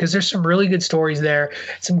stuff going because there's some really good stories there,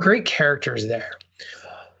 some great characters there.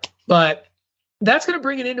 But that's going to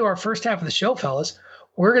bring it into our first half of the show, fellas.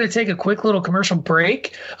 We're going to take a quick little commercial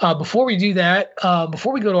break. Before we do that,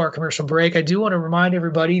 before we go to our commercial break, I do want to remind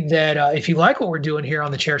everybody that if you like what we're doing here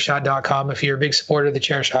on thechairshot.com, if you're a big supporter of the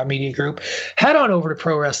Chairshot Media Group, head on over to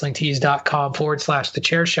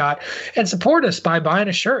prowrestlingtees.com/thechairshot and support us by buying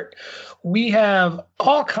a shirt. We have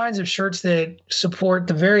all kinds of shirts that support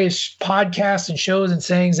the various podcasts and shows and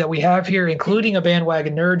sayings that we have here, including a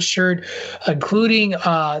Bandwagon Nerds shirt, including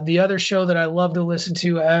the other show that I love to listen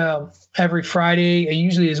to every Friday. It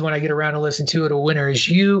usually is when I get around to listen to it, A Winner Is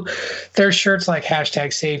You. There's shirts like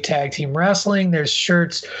 #Save Tag Team Wrestling. There's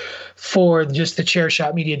shirts for just the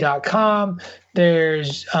chairshotmedia.com.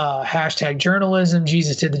 There's #journalism,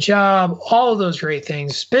 Jesus Did the Job, all of those great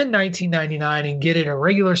things. Spend $19.99 and get it a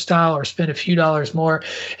regular style, or spend a few dollars more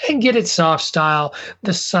and get it soft style,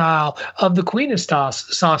 the style of the queen of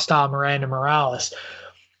soft style, Miranda Morales.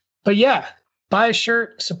 But yeah, buy a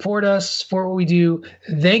shirt, support us, support what we do.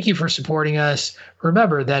 Thank you for supporting us.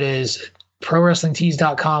 Remember, that is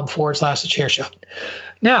prowrestlingtees.com/thechairshot.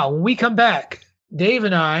 Now, when we come back, Dave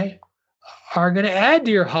and I are going to add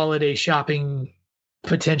to your holiday shopping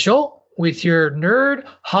potential with your Nerd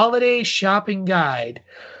Holiday Shopping Guide.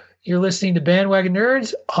 You're listening to Bandwagon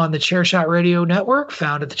Nerds on the Chairshot Radio Network,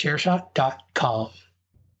 found at thechairshot.com.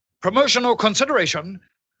 Promotional consideration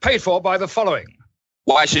paid for by the following.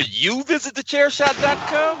 Why should you visit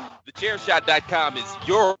thechairshot.com? Thechairshot.com is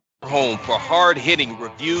your home for hard-hitting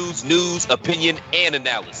reviews, news, opinion, and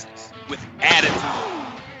analysis with attitude.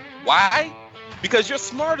 Why? Because you're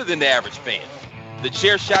smarter than the average fan.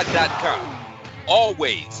 Thechairshot.com.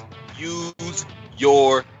 Always use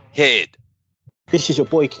your head. This is your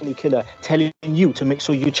boy Kenny Killer telling you to make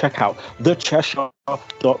sure you check out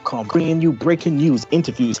thechairshot.com, bringing you breaking news,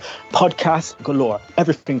 interviews, podcasts galore,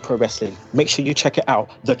 everything pro wrestling. Make sure you check it out,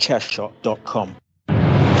 thechairshot.com.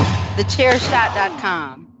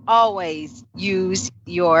 Thechairshot.com. Always use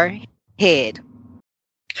your head.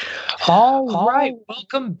 All right,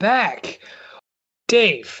 welcome back.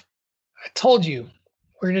 Dave, I told you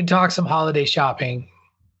we're going to talk some holiday shopping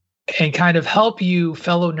and kind of help you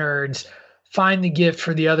fellow nerds find the gift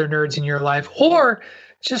for the other nerds in your life, or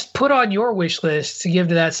just put on your wish list to give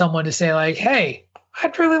to that someone to say like, hey,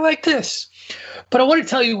 I'd really like this. But I want to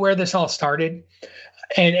tell you where this all started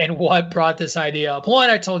and what brought this idea up. One,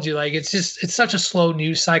 I told you, like, it's such a slow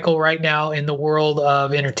news cycle right now in the world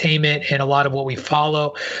of entertainment and a lot of what we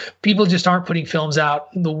follow. People just aren't putting films out.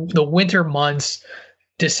 The winter months,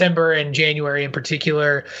 December and January in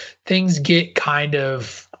particular, things get kind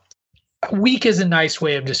of weak is a nice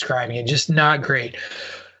way of describing it, just not great.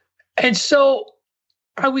 And so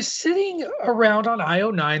I was sitting around on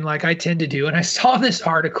IO9 like I tend to do, and I saw this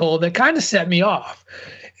article that kind of set me off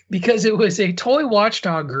because it was a toy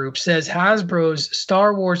watchdog group says Hasbro's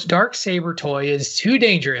Star Wars Darksaber toy is too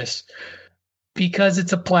dangerous because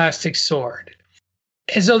it's a plastic sword.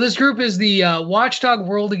 And so this group is the Watchdog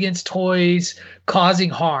World Against Toys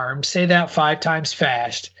Causing Harm, say that 5 times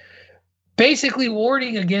fast, basically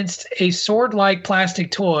warning against a sword-like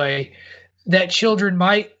plastic toy that children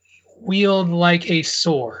might wield like a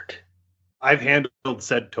sword. I've handled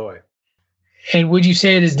said toy. And would you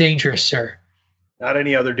say it is dangerous, sir? Not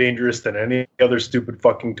any other dangerous than any other stupid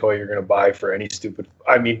fucking toy you're going to buy for any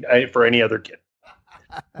for any other kid.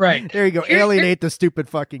 Right. There you go. Alienate the stupid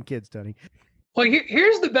fucking kids, Tony. Well,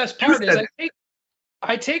 here's the best part is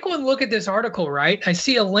I take one look at this article, right? I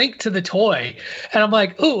see a link to the toy and I'm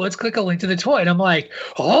like, ooh, let's click a link to the toy. And I'm like,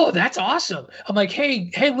 oh, that's awesome. I'm like, hey,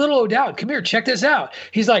 little O'Dowd, come here, check this out.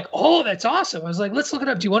 He's like, oh, that's awesome. I was like, let's look it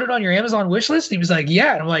up. Do you want it on your Amazon wish list? And he was like,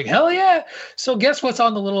 yeah. And I'm like, hell yeah. So guess what's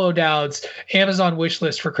on the little O'Dowd's Amazon wish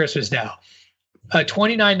list for Christmas now? A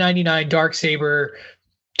 $29.99 Darksaber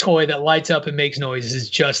toy that lights up and makes noises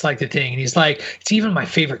just like the thing. And he's like, it's even my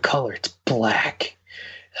favorite color. It's black.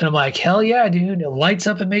 And I'm like, hell yeah, dude. It lights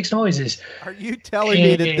up and makes noises. Are you telling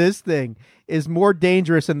me that this thing is more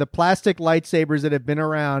dangerous than the plastic lightsabers that have been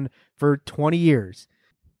around for 20 years?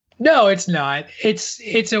 No, it's not.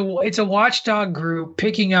 It's a watchdog group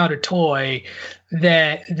picking out a toy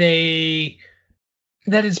that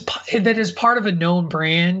is part of a known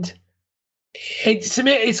brand. It's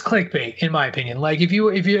clickbait, in my opinion. Like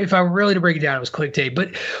if I were really to break it down, it was clickbait.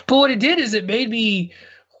 But what it did is it made me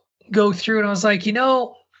go through and I was like,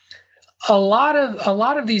 a lot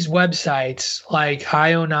of these websites like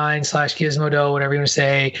IO9/Gizmodo, whatever you want to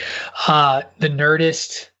say, the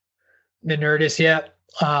Nerdist, yeah.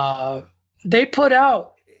 They put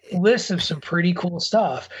out lists of some pretty cool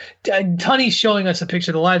stuff. Tunney's showing us a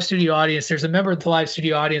picture of the live studio audience. There's a member of the live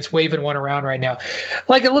studio audience waving one around right now.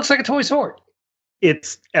 Like it looks like a toy sword.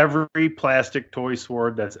 It's every plastic toy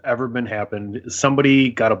sword that's ever been happened.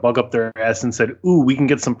 Somebody got a bug up their ass and said, ooh, we can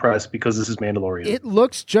get some press because this is Mandalorian. It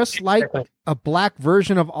looks just like a black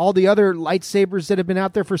version of all the other lightsabers that have been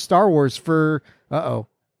out there for Star Wars for,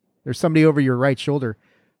 there's somebody over your right shoulder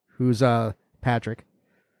who's Patrick.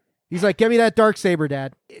 He's like, give me that Darksaber,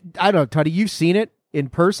 Dad. I don't know, Tuddy, you've seen it in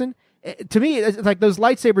person? To me, it's like those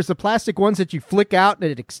lightsabers, the plastic ones that you flick out and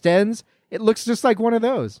it extends. It looks just like one of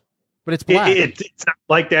those. But it's black. It's not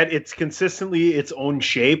like that. It's consistently its own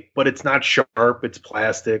shape, but it's not sharp. It's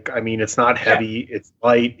plastic. I mean, it's not heavy. Yeah. It's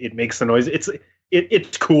light. It makes the noise. It's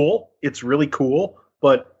cool. It's really cool.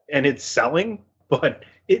 And it's selling, but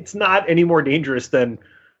it's not any more dangerous than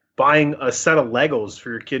buying a set of Legos for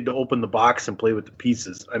your kid to open the box and play with the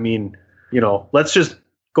pieces. I mean, let's just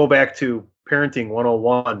go back to parenting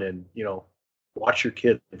 101 and, watch your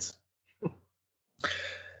kids.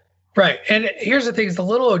 Right. And here's the thing is the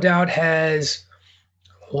little O'Dowd has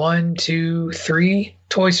 1, 2, 3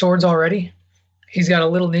 toy swords already. He's got a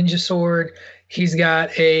little ninja sword. He's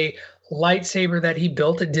got a lightsaber that he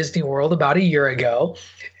built at Disney World about a year ago.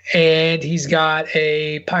 And he's got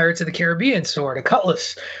a Pirates of the Caribbean sword, a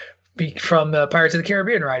cutlass from the Pirates of the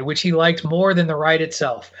Caribbean ride, which he liked more than the ride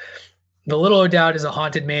itself. The little O'Dowd is a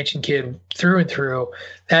Haunted Mansion kid through and through.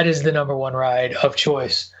 That is the number one ride of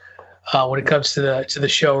choice. When it comes to the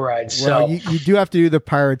show rides. Well, So you do have to do the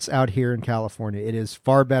Pirates out here in California. It is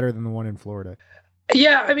far better than the one in Florida.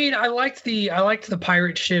 yeah, I mean, I liked the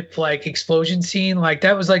pirate ship like explosion scene. Like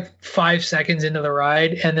that was like 5 seconds into the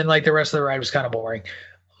ride, and then like the rest of the ride was kind of boring.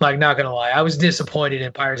 Like, not gonna lie, I was disappointed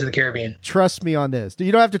in Pirates of the Caribbean. Trust me on this.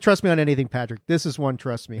 You don't have to trust me on anything, Patrick. This is one.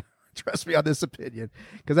 Trust me. Trust me on this opinion,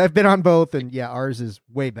 because I've been on both, and yeah, ours is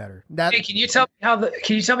way better. Hey, can you tell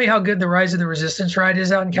me how good the Rise of the Resistance ride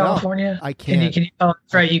is out in California? No, I can't. Oh,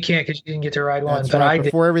 that's right, you can't because you didn't get to ride one. That's but right, I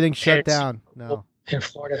before did. everything shut down. No, in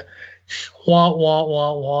Florida. Wah wah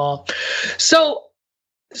wah wah. So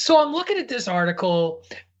I'm looking at this article,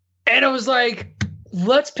 and I was like,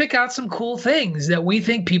 let's pick out some cool things that we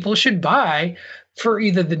think people should buy for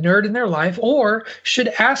either the nerd in their life or should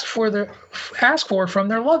ask for from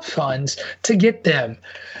their loved funds to get them.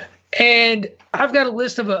 And I've got a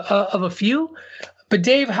list of a few. But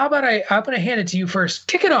Dave, how about I'm going to hand it to you first.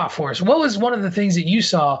 Kick it off for us. What was one of the things that you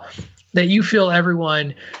saw that you feel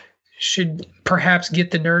everyone should perhaps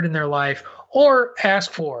get the nerd in their life or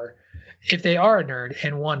ask for if they are a nerd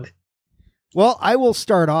and want it? Well, I will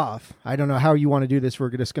start off. I don't know how you want to do this. We're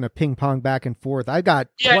just going to ping pong back and forth. I got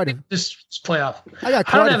just play off. I got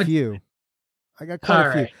quite a few.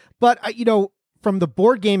 But from the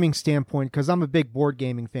board gaming standpoint, because I'm a big board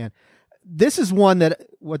gaming fan, this is one that.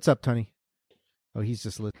 What's up, Tony? Oh, he's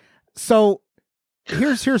just listening. So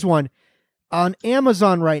here's one on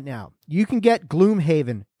Amazon right now. You can get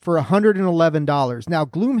Gloomhaven for $111. Now,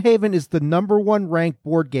 Gloomhaven is the #1 ranked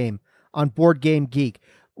board game on Board Game Geek.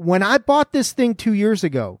 When I bought this thing 2 years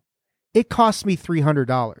ago, it cost me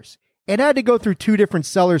 $300. And I had to go through 2 different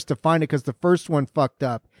sellers to find it because the first one fucked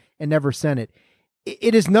up and never sent it.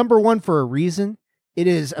 It is #1 for a reason. It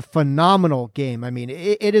is a phenomenal game. I mean,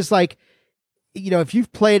 it is like, if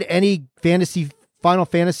you've played any Final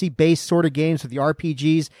Fantasy based sort of games with the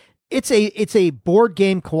RPGs, it's a board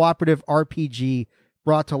game cooperative RPG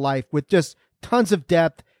brought to life with just tons of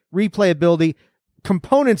depth, replayability,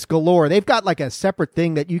 components galore. They've got like a separate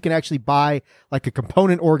thing that you can actually buy, like a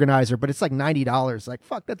component organizer, but it's like $90. Like,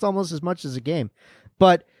 fuck, that's almost as much as a game.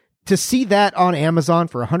 But to see that on Amazon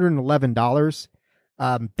for $111,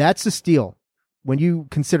 that's a steal when you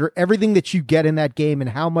consider everything that you get in that game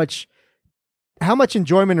and how much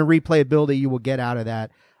enjoyment and replayability you will get out of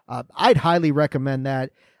that. I'd highly recommend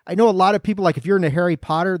that. I know a lot of people, like if you're into Harry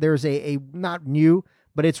Potter, there's a not new,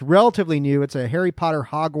 but it's relatively new. It's a Harry Potter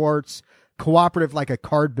Hogwarts cooperative, like a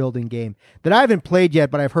card building game that I haven't played yet,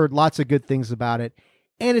 but I've heard lots of good things about it.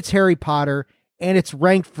 And it's Harry Potter, and it's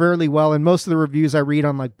ranked fairly well. And most of the reviews I read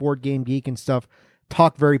on like Board Game Geek and stuff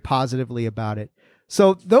talk very positively about it.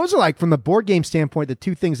 So those are like, from the board game standpoint, the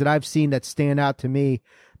 2 things that I've seen that stand out to me.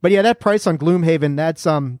 But yeah, that price on Gloomhaven, that's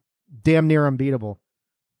damn near unbeatable.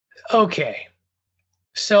 Okay.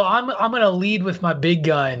 So I'm going to lead with my big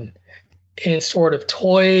gun in sort of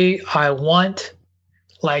toy I want,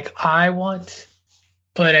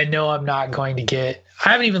 but I know I'm not going to get. I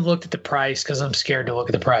haven't even looked at the price because I'm scared to look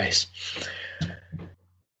at the price.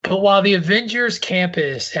 But while the Avengers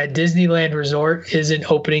campus at Disneyland Resort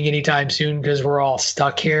isn't opening anytime soon because we're all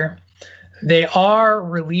stuck here, they are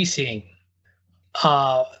releasing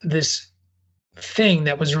this thing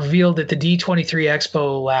that was revealed at the D23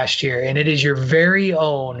 Expo last year, and it is your very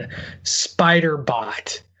own Spider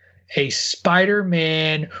Bot, a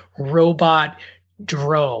Spider-Man robot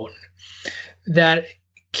drone that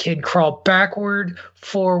can crawl backward,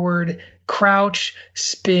 forward, crouch,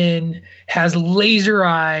 spin, has laser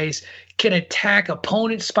eyes, can attack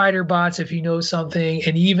opponent spider bots if you know something,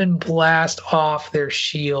 and even blast off their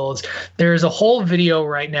shields. There's a whole video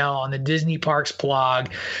right now on the Disney Parks blog,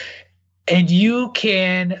 and you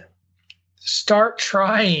can start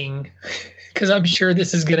trying, because I'm sure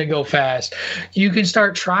this is going to go fast. You can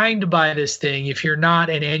start trying to buy this thing if you're not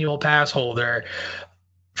an annual pass holder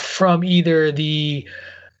from either the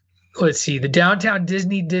Downtown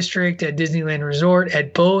Disney District at Disneyland Resort,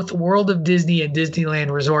 at both World of Disney and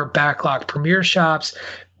Disneyland Resort backlog premiere shops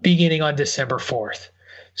beginning on December 4th.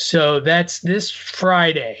 So that's this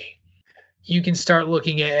Friday. You can start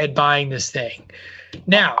looking at buying this thing.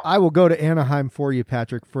 Now, I will go to Anaheim for you,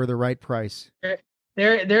 Patrick, for the right price.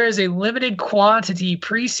 There is a limited quantity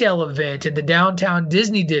pre-sale event in the Downtown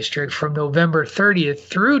Disney District from November 30th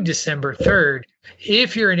through December 3rd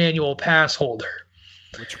if you're an annual pass holder.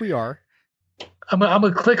 Which we are. I'm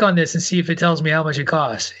gonna click on this and see if it tells me how much it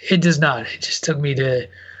costs. It does not. It just took me to.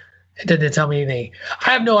 It doesn't tell me anything.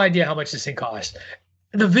 I have no idea how much this thing costs.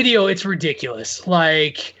 The video, it's ridiculous.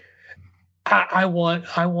 Like, I want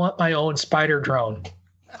my own spider drone.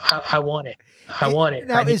 I want it. I want it.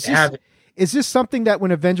 Now, I need to have it. Is this something that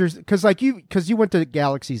when Avengers, because you went to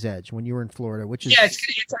Galaxy's Edge when you were in Florida, which is I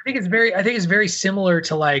think it's very similar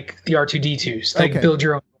to like the R2D2s, like build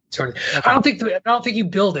your own sort of. Okay. I don't think you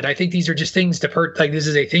build it. I think these are just things to like this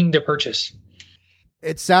is a thing to purchase.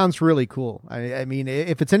 It sounds really cool. I mean,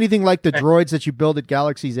 if it's anything like the droids that you build at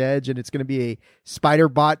Galaxy's Edge, and it's going to be a spider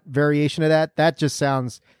bot variation of that just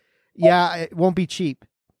sounds. Yeah, it won't be cheap.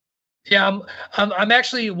 Yeah, I'm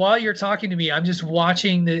actually, while you're talking to me, I'm just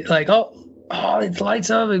watching the like, it lights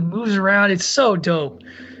up, it moves around, it's so dope.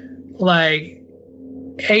 Like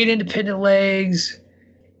 8 independent legs.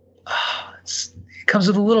 It comes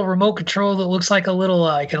with a little remote control that looks like a little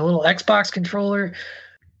Xbox controller.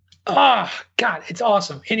 God, it's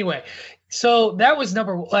awesome. Anyway, so that was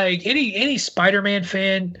like any Spider-Man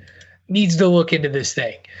fan needs to look into this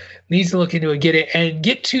thing. Needs to look into it, get it, and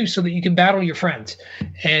get 2 so that you can battle your friends.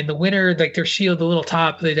 And the winner, like their shield, the little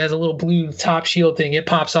top, it has a little blue top shield thing. It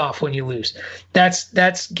pops off when you lose.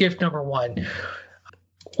 That's gift number 1.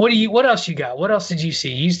 What else you got? What else did you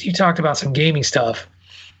see? You talked about some gaming stuff.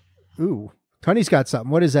 Ooh, Tony's got something.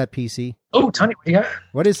 What is that, PC? Oh, Tony, what do you got?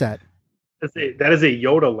 What is that? That is a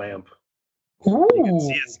Yoda lamp. Ooh. You can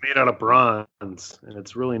see it's made out of bronze, and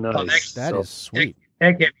it's really nice. Oh, that is sweet.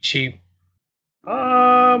 That can't be cheap.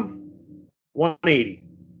 180.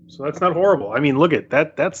 So that's not horrible. I mean, look at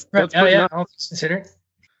that. That's Right. pretty nice. I'll consider it.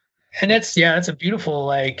 And that's a beautiful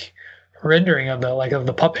like rendering of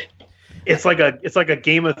the puppet. It's like a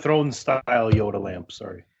Game of Thrones style Yoda lamp.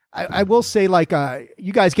 Sorry. I will say, like,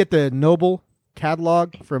 you guys get the Noble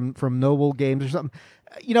catalog from Noble Games or something.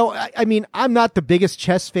 You know, I mean, I'm not the biggest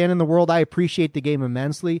chess fan in the world. I appreciate the game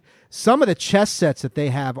immensely. Some of the chess sets that they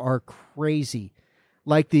have are crazy.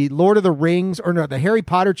 Like the Lord of the Rings, the Harry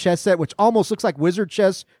Potter chess set, which almost looks like wizard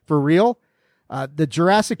chess for real. The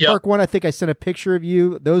Jurassic Park one, I think I sent a picture of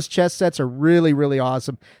you. Those chess sets are really, really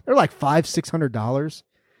awesome. They're like $500-$600,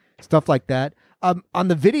 stuff like that. On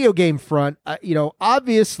the video game front,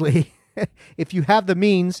 obviously, if you have the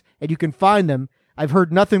means and you can find them, I've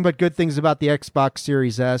heard nothing but good things about the Xbox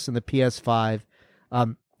Series S and the PS5.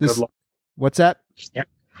 Good luck. What's that? Yeah.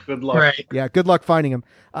 Good luck. Right. Yeah, good luck finding them.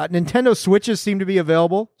 Nintendo Switches seem to be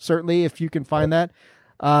available, certainly, if you can find that.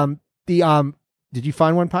 Did you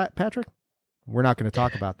find one, Patrick? We're not going to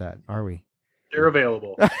talk about that, are we? They're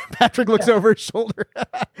available. Patrick looks over his shoulder.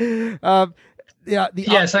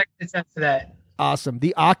 Yes, I can attest to that. Awesome.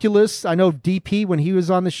 The Oculus, I know DP, when he was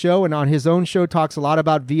on the show and on his own show, talks a lot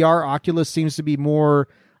about VR. Oculus seems to be more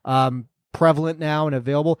prevalent now and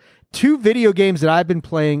available. 2 video games that I've been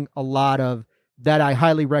playing a lot of that I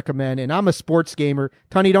highly recommend, and I'm a sports gamer.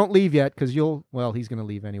 Tony, don't leave yet, because he's going to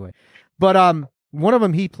leave anyway. But one of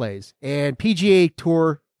them he plays, and PGA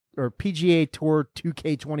Tour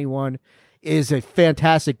 2K21 is a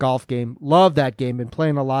fantastic golf game. Love that game. Been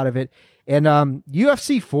playing a lot of it. And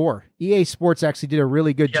UFC 4, EA Sports actually did a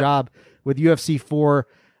really good job with UFC 4.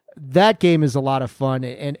 That game is a lot of fun,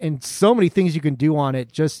 and so many things you can do on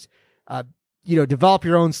it. Just develop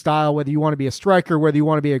your own style, whether you want to be a striker, whether you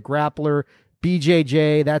want to be a grappler,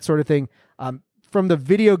 BJJ, that sort of thing. From the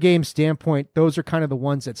video game standpoint, those are kind of the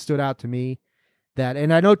ones that stood out to me.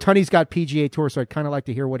 And I know Tony's got PGA Tour, so I'd kind of like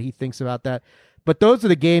to hear what he thinks about that. But those are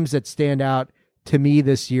the games that stand out to me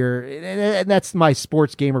this year, and that's my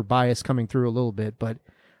sports gamer bias coming through a little bit. But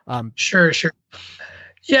sure.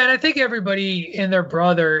 Yeah, and I think everybody and their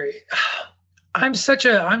brother. I'm such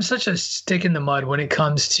a stick in the mud when it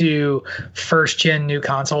comes to first gen new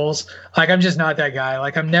consoles. Like, I'm just not that guy.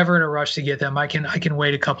 Like, I'm never in a rush to get them. I can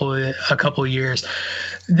wait a couple of years.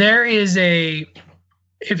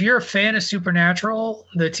 If you're a fan of Supernatural,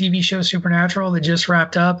 the TV show Supernatural that just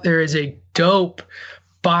wrapped up, there is a dope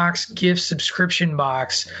gift subscription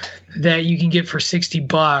box that you can get for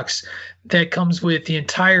 $60 that comes with the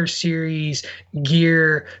entire series,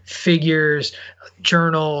 gear, figures,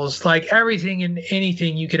 journals, like everything and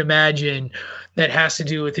anything you can imagine that has to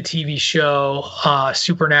do with the TV show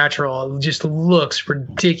Supernatural. It just looks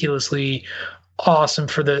ridiculously awesome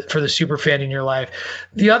for the super fan in your life.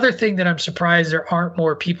 The other thing that I'm surprised there aren't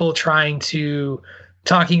more people talking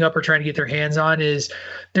up or trying to get their hands on is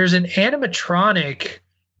there's an animatronic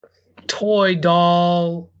toy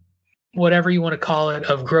doll, whatever you want to call it,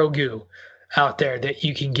 of Grogu out there that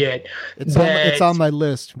you can get. It's on my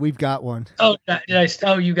list. We've got one. Oh,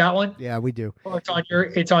 you got one? Yeah, we do. Oh, it's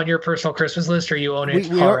on your personal Christmas list, or you own it?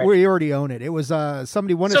 We already own it. It was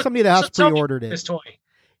somebody in the house pre-ordered it. This toy.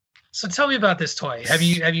 So tell me about this toy. Have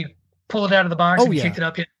you pulled it out of the box and kicked it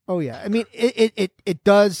up yet? Oh yeah. I mean, it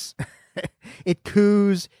does. It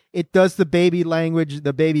coos. It does the baby language,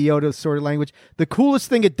 the baby Yoda sort of language. The coolest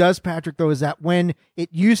thing it does, Patrick, though, is that when it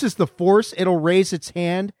uses the Force, it'll raise its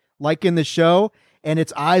hand like in the show, and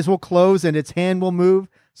its eyes will close and its hand will move.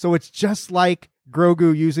 So it's just like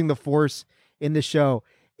Grogu using the Force in the show.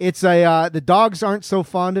 It's the dogs aren't so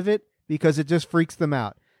fond of it because it just freaks them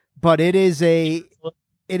out. But it is a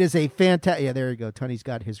fantastic. Yeah, there you go. Tony's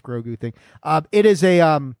got his Grogu thing. It is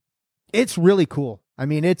a It's really cool. I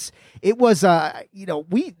mean, it was, my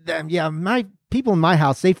people in my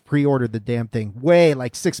house, they've pre-ordered the damn thing way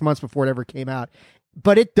like 6 months before it ever came out.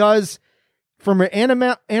 But it does, from an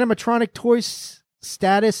animatronic toys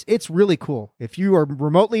status, it's really cool. If you are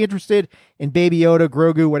remotely interested in Baby Yoda,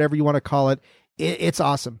 Grogu, whatever you want to call it, it's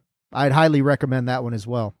awesome. I'd highly recommend that one as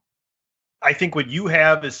well. I think what you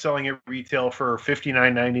have is selling at retail for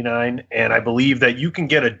 $59.99, and I believe that you can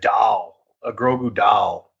get a Grogu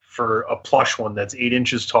doll, for a plush one that's 8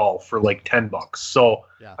 inches tall for like $10. So,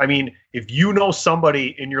 yeah. I mean, if you know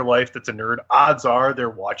somebody in your life that's a nerd, odds are they're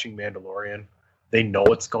watching Mandalorian. They know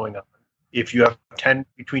what's going on. If you have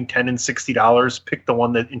between $10 and $60, pick the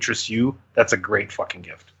one that interests you. That's a great fucking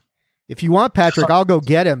gift. If you want, Patrick, I'll go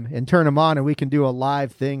get him and turn him on, and we can do a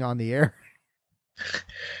live thing on the air.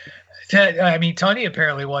 I mean, Tony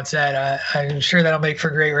apparently wants that. I'm sure that'll make for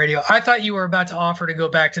great radio. I thought you were about to offer to go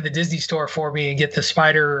back to the Disney store for me and get the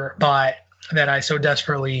spider bot that I so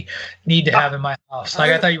desperately need to have in my house.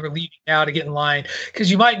 Like, I thought you were leaving now to get in line,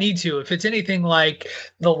 because you might need to. If it's anything like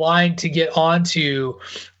the line to get onto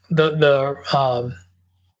the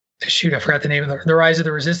shoot, I forgot the name of the Rise of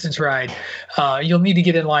the Resistance ride. You'll need to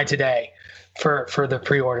get in line today for the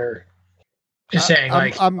pre-order. Just saying.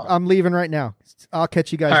 I'm leaving right now. I'll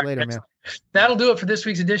catch you guys later, man. That'll do it for this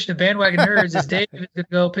week's edition of Bandwagon Nerds. As Dave is going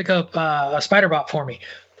to go pick up a spider bot for me.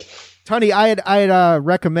 Tony, I had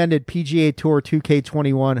recommended PGA Tour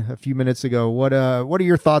 2K21 a few minutes ago. What are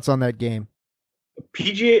your thoughts on that game?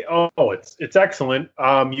 PGA, it's excellent.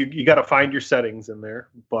 You got to find your settings in there,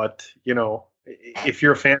 but if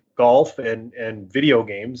you're a fan of golf and video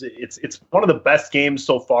games, it's one of the best games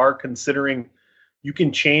so far, considering you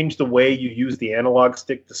can change the way you use the analog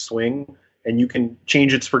stick to swing, and you can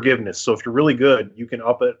change its forgiveness. So if you're really good, you can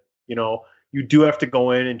up it. You do have to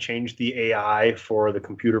go in and change the AI for the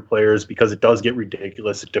computer players, because it does get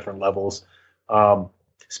ridiculous at different levels.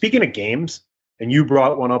 Speaking of games, and you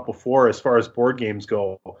brought one up before as far as board games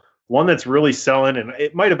go, one that's really selling, and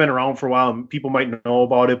it might have been around for a while and people might know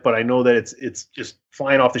about it, but I know that it's just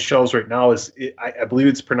flying off the shelves right now, I believe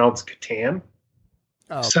it's pronounced Catan.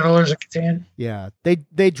 Oh. Settlers of Catan? Yeah.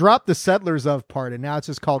 They dropped the Settlers of part, and now it's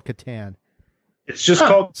just called Catan. It's just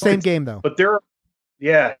called same game though. But you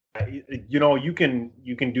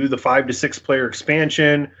can do the 5 to 6 player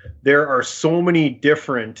expansion. There are so many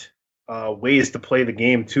different ways to play the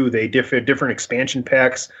game too. They different expansion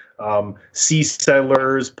packs, sea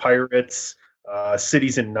settlers, pirates,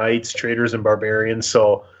 cities and knights, traders and barbarians.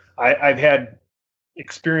 So I've had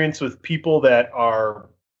experience with people that are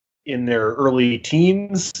in their early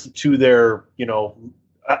teens to their,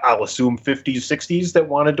 I'll assume 50s, 60s that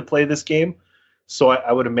wanted to play this game. So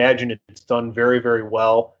I would imagine it's done very, very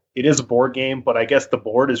well. It is a board game, but I guess the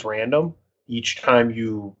board is random each time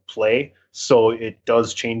you play. So it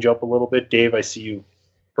does change up a little bit. Dave, I see you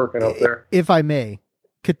perking up there. If I may,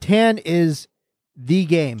 Catan is the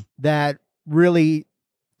game that really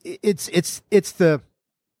it's the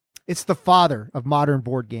father of modern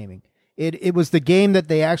board gaming. It was the game that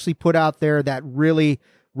they actually put out there that really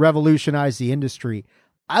revolutionized the industry.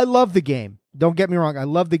 I love the game. Don't get me wrong. I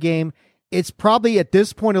love the game. It's probably at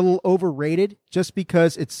this point a little overrated just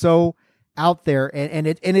because it's so out there, and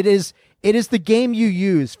it is the game you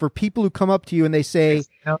use for people who come up to you and they say,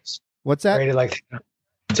 "What's that?"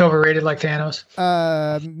 It's overrated like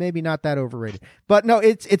Thanos. Maybe not that overrated, but no,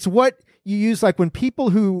 it's what you use. Like when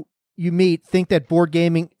people who you meet think that board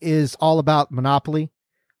gaming is all about Monopoly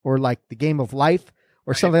or like the game of life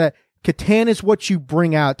or something like that. Catan is what you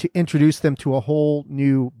bring out to introduce them to a whole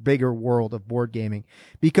new, bigger world of board gaming,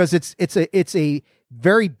 because it's a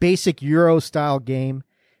very basic Euro style game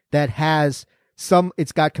that has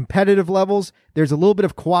it's got competitive levels. There's a little bit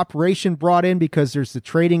of cooperation brought in because there's the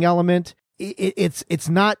trading element. It's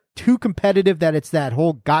not too competitive that it's that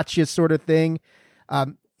whole gotcha sort of thing.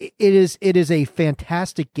 It is a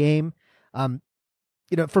fantastic game.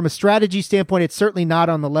 From a strategy standpoint, it's certainly not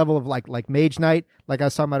on the level of like Mage Knight, like I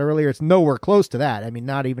was talking about earlier. It's nowhere close to that. I mean,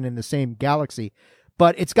 not even in the same galaxy.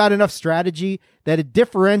 But it's got enough strategy that it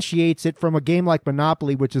differentiates it from a game like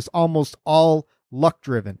Monopoly, which is almost all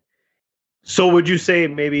luck-driven. So would you say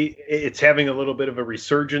maybe it's having a little bit of a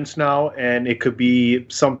resurgence now, and it could be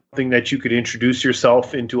something that you could introduce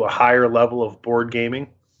yourself into a higher level of board gaming?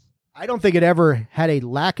 I don't think it ever had a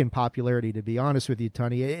lack in popularity, to be honest with you,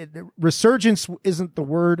 Tony. Resurgence isn't the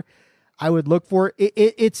word I would look for.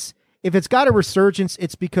 If it's got a resurgence,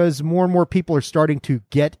 it's because more and more people are starting to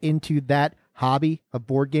get into that hobby of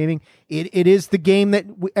board gaming. It is the game that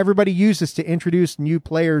everybody uses to introduce new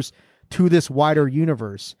players to this wider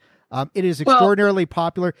universe. It is extraordinarily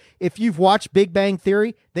popular. If you've watched Big Bang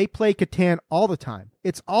Theory, they play Catan all the time.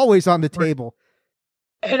 It's always on the table.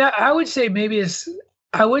 And I would say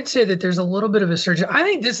I would say that there's a little bit of a surge. I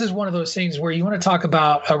think this is one of those things where you want to talk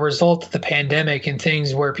about a result of the pandemic and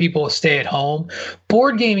things where people stay at home.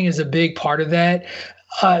 Board gaming is a big part of that.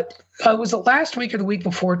 Was it last week or the week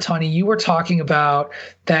before, Tony? You were talking about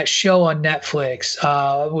that show on Netflix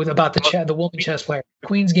about the woman chess player,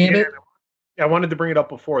 Queen's Gambit. Yeah, I wanted to bring it up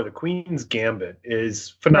before. The Queen's Gambit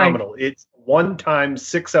is phenomenal. Right. It's one-time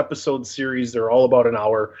 6-episode series. They're all about an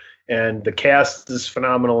hour, and the cast is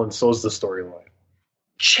phenomenal, and so is the storyline.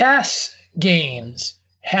 Chess games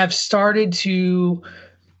have started to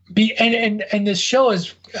be, and this show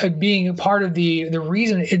is being a part of the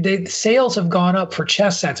reason the sales have gone up for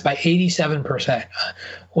chess sets by 87%.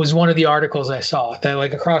 Was one of the articles I saw that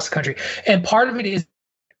like across the country, and part of it is.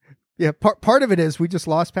 Yeah, part of it is we just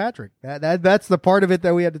lost Patrick. That's the part of it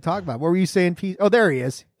that we had to talk about. What were you saying, Pete? Oh, there he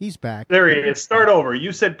is. He's back. There he is. Start over.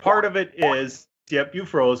 You said part of it is. Yep, you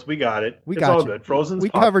froze. We got it. It's all you. Good. Frozen's we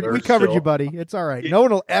covered you, buddy. It's all right. No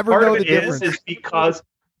one will ever know the difference. Part of it is because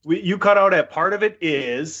you cut out at part of it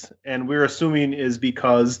is, and we're assuming is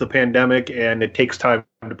because the pandemic and it takes time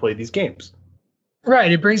to play these games.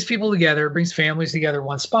 Right. It brings people together. It brings families together in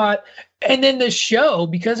one spot. And then the show,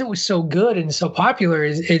 because it was so good and so popular,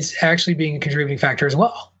 it's actually being a contributing factor as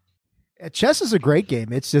well. Chess is a great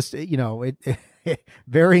game. It's just,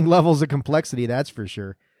 varying levels of complexity, that's for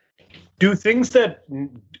sure. Do things that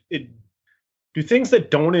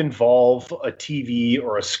don't involve a TV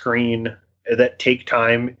or a screen that take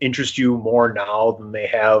time interest you more now than they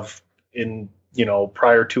have in,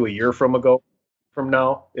 prior to a year from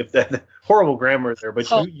now? If that horrible grammar there, but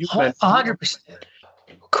you meant 100%.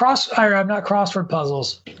 I'm not crossword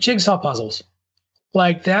puzzles, jigsaw puzzles.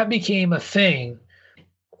 Like that became a thing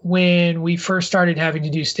when we first started having to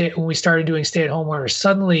do when we started doing stay-at-home orders.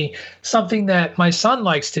 Suddenly, something that my son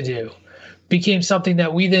likes to do became something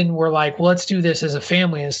that we then were like, well, let's do this as a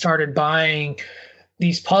family, and started buying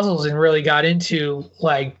these puzzles and really got into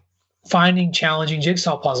like finding challenging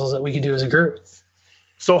jigsaw puzzles that we could do as a group.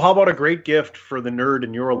 So how about a great gift for the nerd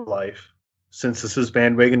in your life, since this is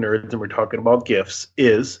Bandwagon Nerds and we're talking about gifts,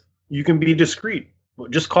 is you can be discreet.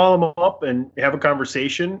 Just call them up and have a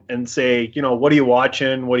conversation and say, what are you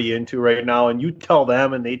watching? What are you into right now? And you tell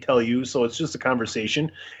them and they tell you. So it's just a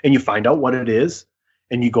conversation and you find out what it is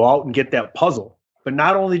and you go out and get that puzzle. But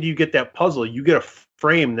not only do you get that puzzle, you get a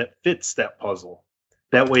frame that fits that puzzle.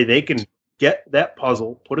 That way they can get that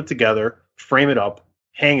puzzle, put it together, frame it up,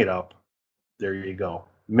 hang it up. There you go.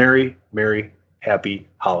 Merry, merry, happy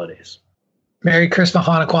holidays. Merry Christmas,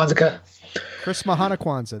 Hanukkah, Kwanzaa. Christmas, Hanukkah,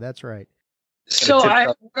 Kwanzaa. That's right. So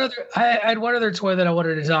I had one other toy that I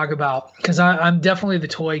wanted to talk about because I'm definitely the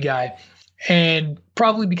toy guy, and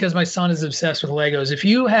probably because my son is obsessed with Legos. If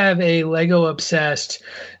you have a Lego obsessed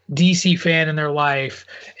DC fan in their life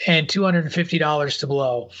and $250 to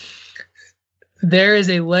blow, there is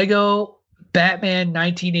a Lego Batman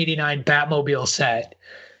 1989 Batmobile set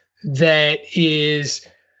that is.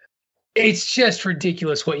 It's just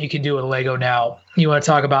ridiculous what you can do with Lego now. You want to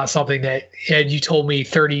talk about something that had you told me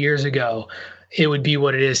 30 years ago, it would be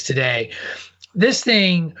what it is today. This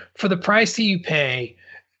thing, for the price that you pay,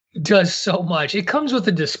 does so much. It comes with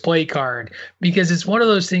a display card because it's one of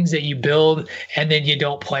those things that you build and then you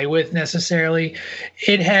don't play with necessarily.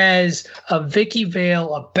 It has a Vicky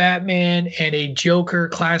Vale, a Batman, and a Joker,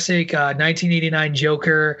 classic 1989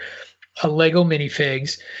 Joker, a Lego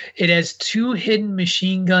minifigs. It has 2 hidden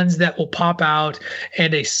machine guns that will pop out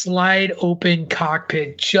and a slide open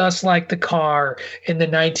cockpit just like the car in the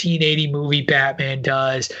 1980 movie Batman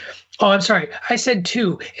does. Oh, I'm sorry. I said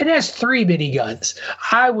 2. It has 3 miniguns.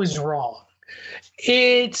 I was wrong.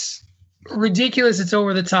 It's ridiculous. It's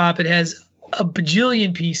over the top. It has a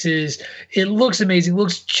bajillion pieces. It looks amazing. It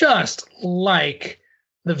looks just like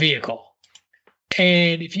the vehicle.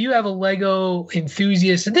 And if you have a Lego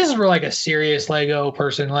enthusiast, and this is for like a serious Lego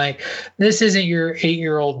person, like this isn't your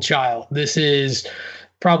 8-year-old child. This is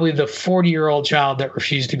probably the 40-year-old child that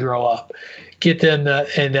refused to grow up. Get them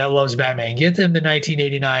and that loves Batman. Get them the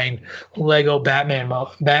 1989 Lego Batman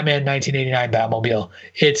 1989 Batmobile.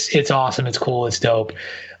 It's awesome. It's cool. It's dope.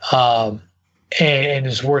 And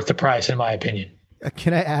it's worth the price in my opinion.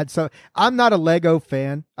 Can I add some? I'm not a Lego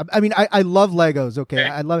fan. I mean, I love Legos. Okay.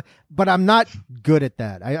 I love it, but I'm not good at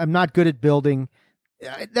that. I'm not good at building.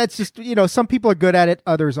 That's just, some people are good at it.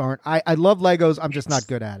 Others aren't. I love Legos. I'm just not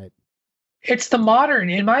good at it. It's the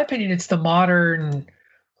modern, in my opinion, it's the modern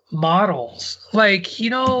models. Like,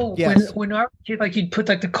 Yes. when I was a kid, like you'd put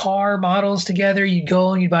like the car models together, you'd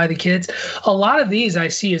go and you'd buy the kids. A lot of these I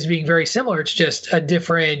see as being very similar. It's just a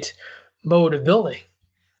different mode of building.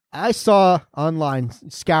 I saw online,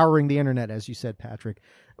 scouring the internet, as you said, Patrick.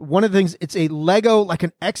 One of the things, it's a Lego, like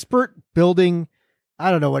an expert building.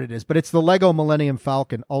 I don't know what it is, but it's the Lego Millennium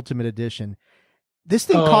Falcon Ultimate Edition. This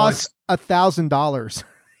thing costs $1,000.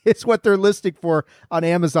 It's what they're listing for on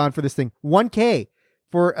Amazon for this thing. $1,000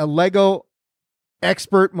 for a Lego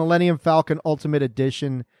Expert Millennium Falcon Ultimate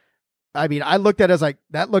Edition. I mean, I looked at it as like,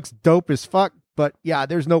 that looks dope as fuck, but yeah,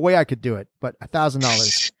 there's no way I could do it. But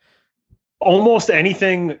 $1,000. Almost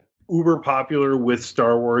anything uber popular with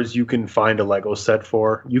Star Wars, you can find a Lego set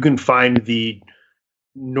for. You can find the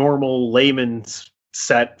normal layman's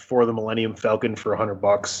set for the Millennium Falcon for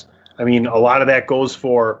 $100. I mean, a lot of that goes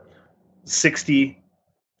for 60,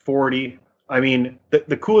 40. I mean,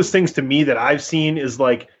 the coolest things to me that I've seen is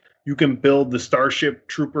like you can build the Starship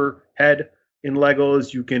Trooper head in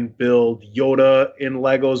Legos. You can build Yoda in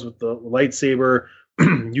Legos with the lightsaber.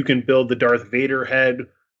 You can build the Darth Vader head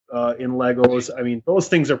in Legos. I mean, those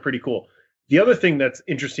things are pretty cool. The other thing that's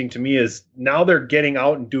interesting to me is now they're getting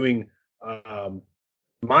out and doing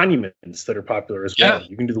monuments that are popular as well.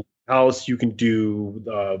 You can do the house, you can do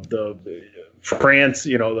the France,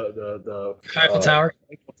 the Eiffel Tower.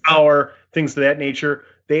 Tower, things of that nature.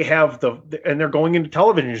 They have and they're going into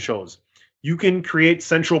television shows. You can create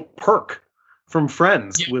Central Perk from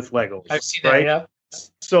Friends with Legos. I've seen that, right? yeah.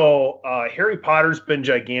 So Harry Potter's been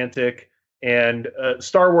gigantic, and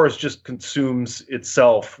Star Wars just consumes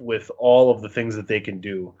itself with all of the things that they can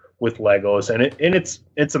do with Legos, and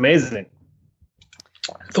it's amazing.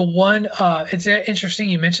 The one, it's interesting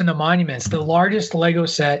you mentioned the monuments. The largest Lego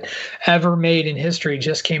set ever made in history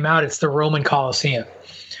just came out. It's the Roman Colosseum.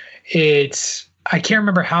 I can't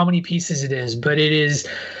remember how many pieces it is, but it is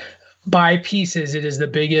by pieces. It is the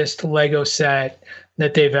biggest Lego set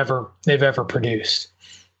that they've ever produced.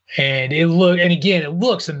 And it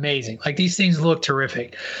looks amazing. Like these things look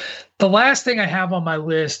terrific. The last thing I have on my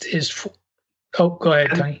list is, go ahead,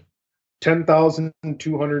 Tony.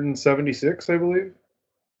 10,276, I believe.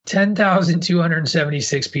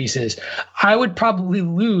 10,276 pieces. I would probably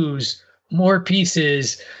lose more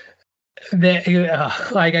pieces that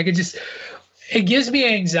it gives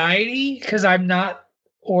me anxiety because I'm not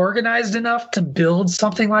organized enough to build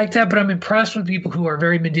something like that, but I'm impressed with people who are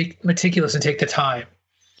very meticulous and take the time.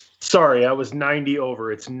 Sorry, I was 90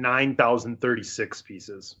 over. It's 9,036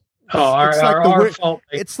 pieces. Oh, our fault.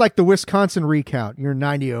 It's like the Wisconsin recount. You're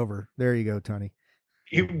 90 over. There you go, Tony.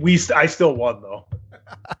 I still won though.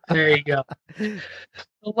 There you go.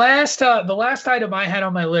 The last item I had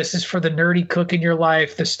on my list is for the nerdy cook in your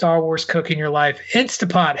life, the Star Wars cook in your life.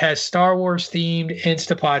 Instapot has Star Wars themed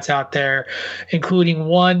Instapots out there, including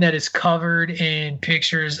one that is covered in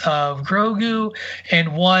pictures of Grogu,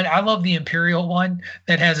 and one, I love the Imperial one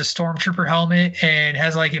that has a Stormtrooper helmet and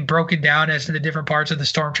has like it broken down as to the different parts of the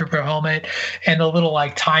Stormtrooper helmet, and the little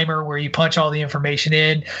like timer where you punch all the information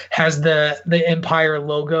in has the Empire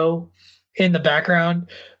logo in the background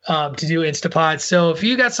to do Instapot. So if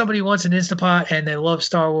you got somebody who wants an Instapot and they love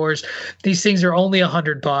Star Wars, these things are only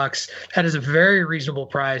 $100. That is a very reasonable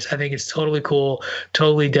price. I think it's totally cool,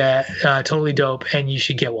 totally dope, and you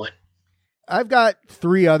should get one. I've got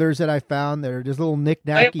 3 others that I found that are just little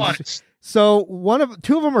knickknackies. So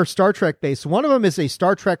two of them are Star Trek based. One of them is a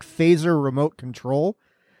Star Trek phaser remote control,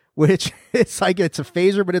 which it's like it's a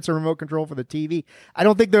phaser, but it's a remote control for the TV. I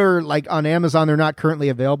don't think they're like on Amazon. They're not currently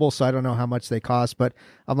available, so I don't know how much they cost, but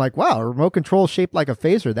I'm like, wow, a remote control shaped like a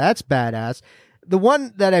phaser. That's badass. The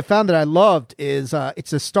one that I found that I loved is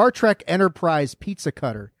it's a Star Trek Enterprise pizza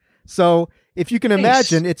cutter. So if you can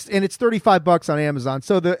imagine, it's $35 on Amazon.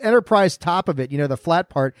 So the Enterprise top of it, the flat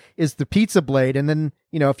part is the pizza blade. And then,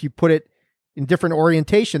 if you put it in different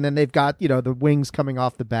orientation, then they've got, the wings coming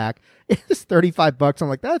off the back. It's $35. I'm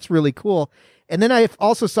like, that's really cool. And then I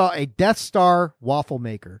also saw a Death Star waffle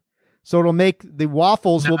maker. So it'll make the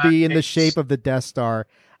waffles will be in the shape of the Death Star.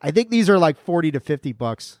 I think these are like $40 to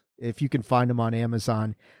 $50 if you can find them on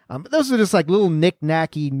Amazon. But those are just like little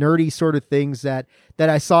knick-knacky, nerdy sort of things that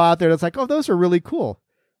I saw out there. That's like, oh, those are really cool.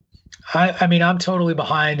 I mean, I'm totally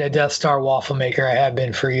behind a Death Star waffle maker. I have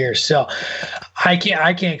been for years. So I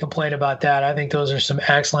can't complain about that. I think those are some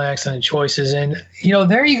excellent choices. And,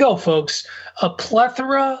 there you go, folks. A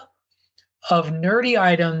plethora of nerdy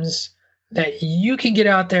items that you can get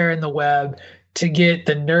out there in the web to get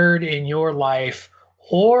the nerd in your life.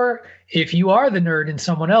 Or if you are the nerd in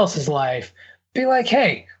someone else's life, be like,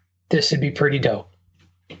 hey, this would be pretty dope.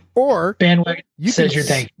 Or Bandwagon you says can, your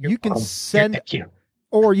thank you. You can send... Thank you.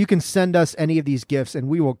 or you can send us any of these gifts and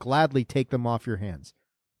we will gladly take them off your hands.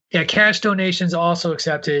 Yeah, cash donations also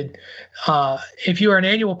accepted. If you are an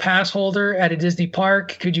annual pass holder at a Disney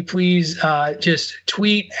park, could you please just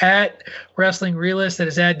tweet at Wrestling Realist, that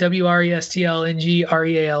is at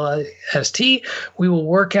WRESTLNGREALST. We will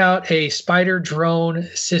work out a spider drone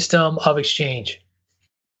system of exchange.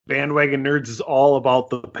 Bandwagon Nerds is all about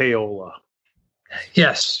the payola.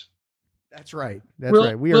 Yes. That's right. That's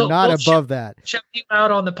right. We'll not above that. Check you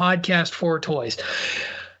out on the podcast for toys.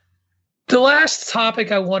 The last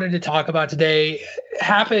topic I wanted to talk about today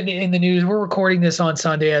happened in the news. We're recording this on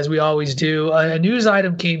Sunday, as we always do. A news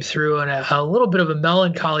item came through, and a little bit of a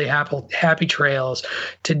melancholy happy trails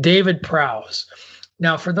to David Prowse.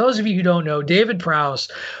 Now, for those of you who don't know, David Prowse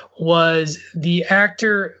was the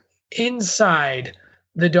actor inside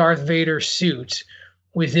the Darth Vader suit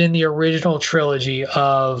within the original trilogy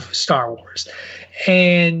of Star Wars.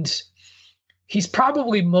 And he's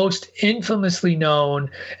probably most infamously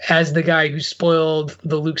known as the guy who spoiled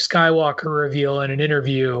the Luke Skywalker reveal in an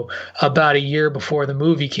interview about a year before the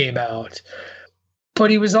movie came out.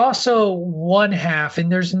 But he was also one half,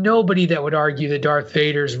 and there's nobody that would argue that Darth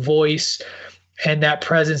Vader's voice and that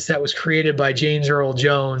presence that was created by James Earl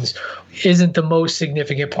Jones isn't the most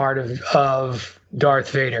significant part of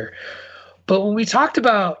Darth Vader. But when we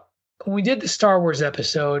did the Star Wars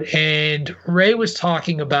episode, and Ray was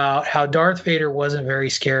talking about how Darth Vader wasn't very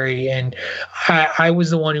scary, and I was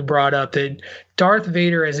the one who brought up that Darth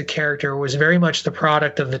Vader as a character was very much the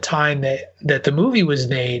product of the time that the movie was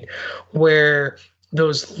made, where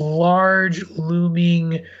those large,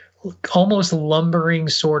 looming, almost lumbering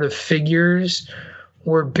sort of figures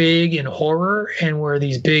were big in horror and were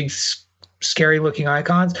these big, scary-looking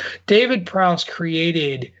icons. David Prowse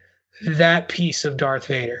created that piece of Darth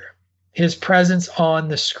Vader. His presence on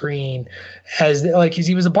the screen as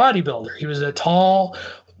he was a bodybuilder. He was a tall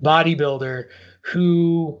bodybuilder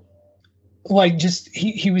who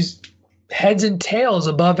he was heads and tails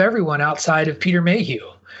above everyone outside of Peter Mayhew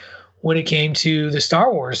when it came to the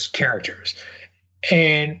Star Wars characters.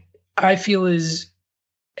 And I feel is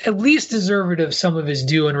at least deserved of some of his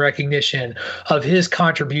due and recognition of his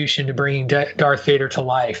contribution to bringing Darth Vader to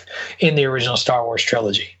life in the original Star Wars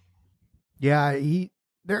trilogy. Yeah,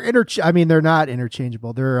 they're not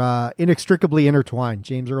interchangeable. They're inextricably intertwined.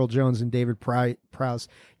 James Earl Jones and David Prowse.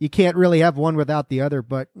 You can't really have one without the other.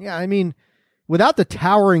 But yeah, I mean, without the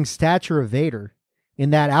towering stature of Vader in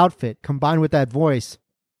that outfit, combined with that voice,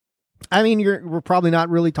 I mean, we're probably not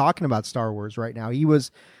really talking about Star Wars right now. He was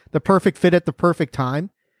the perfect fit at the perfect time,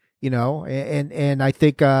 and I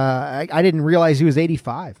think I didn't realize he was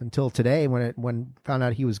 85 until today when found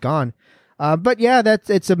out he was gone. But yeah,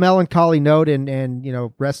 it's a melancholy note, and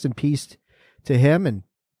rest in peace to him, and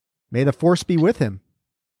may the Force be with him.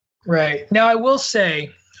 Right. Now, I will say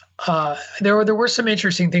there were some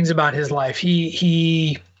interesting things about his life.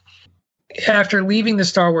 He after leaving the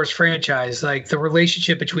Star Wars franchise, the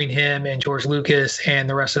relationship between him and George Lucas and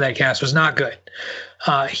the rest of that cast was not good.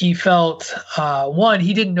 He felt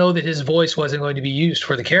he didn't know that his voice wasn't going to be used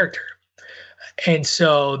for the character. And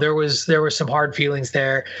so there was some hard feelings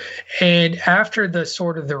there. And after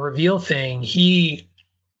the reveal thing, he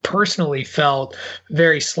personally felt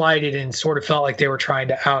very slighted and sort of felt like they were trying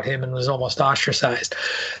to out him and was almost ostracized.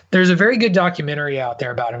 There's a very good documentary out there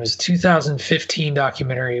about him. It was a 2015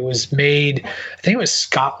 documentary. It was made, I think it was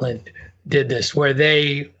Scotland did this, where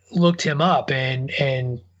they looked him up and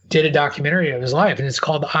did a documentary of his life. And it's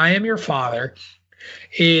called I Am Your Father.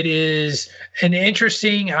 It is an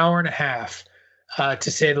interesting hour and a half.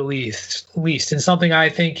 To say the least, and something I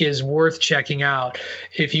think is worth checking out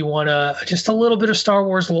if you want just a little bit of Star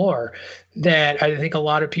Wars lore that I think a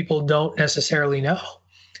lot of people don't necessarily know.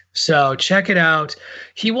 So check it out.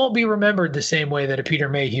 He won't be remembered the same way that a Peter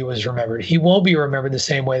Mayhew was remembered. He won't be remembered the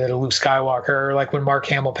same way that a Luke Skywalker, or like when Mark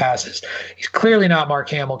Hamill passes. He's clearly not Mark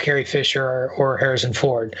Hamill, Carrie Fisher, or Harrison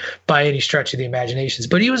Ford by any stretch of the imaginations,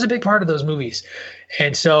 but he was a big part of those movies.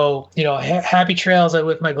 And so, happy trails. I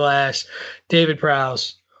lift my glass. David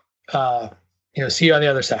Prowse, see you on the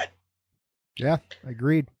other side. Yeah,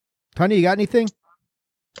 agreed. Tony, you got anything?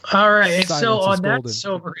 All right. And Silence so on that golden.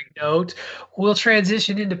 sobering note, we'll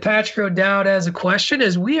transition into Patrick O'Dowd as a question,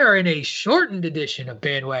 as we are in a shortened edition of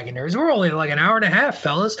Bandwagon Nerds. We're only like an hour and a half,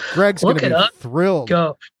 fellas. Greg's going to be thrilled.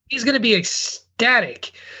 Go. He's going to be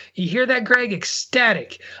ecstatic. You hear that, Greg?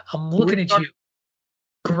 Ecstatic. I'm looking at you.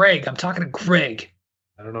 Greg. I'm talking to Greg.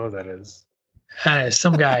 I don't know who that is.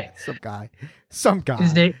 Some guy. Some guy.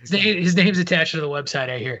 His name's attached to the website,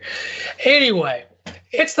 I hear. Anyway,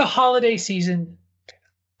 it's the holiday season.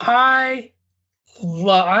 I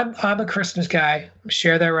I'm a Christmas guy.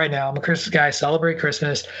 Share that right now. I'm a Christmas guy. Celebrate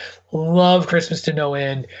Christmas. Love Christmas to no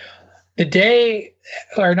end. The day,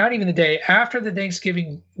 or not even the day, after the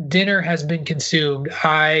Thanksgiving dinner has been consumed,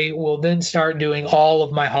 I will then start doing all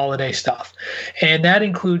of my holiday stuff. And that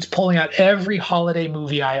includes pulling out every holiday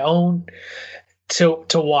movie I own to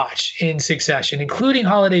watch in succession, including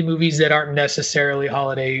holiday movies that aren't necessarily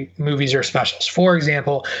holiday movies or specials. For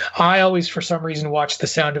example, I always, for some reason, watch The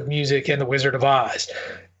Sound of Music and The Wizard of Oz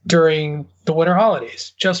during the winter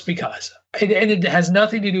holidays, just because. And it has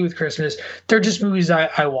nothing to do with Christmas. They're just movies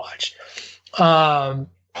I watch and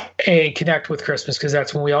connect with Christmas because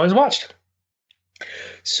that's when we always watched them.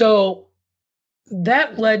 So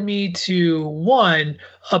that led me to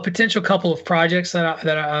a potential couple of projects that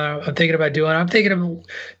I'm thinking about doing. I'm thinking of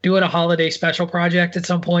doing a holiday special project at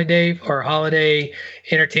some point, Dave, or a holiday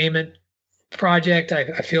entertainment project.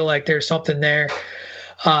 I feel like there's something there.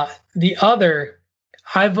 The other,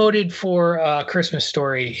 I voted for Christmas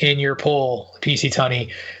Story in your poll, PC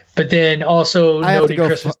Tunney, but then also I have to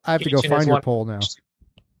go find your one. poll now.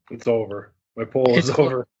 It's over. My poll is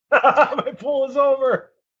over. My poll is over.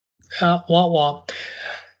 Wah wah.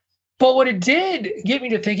 But what it did get me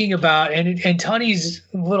to thinking about, and Tunney's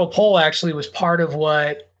little poll actually was part of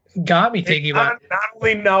what got me thinking about. Not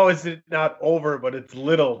only now is it not over, but it's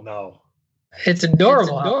little now. It's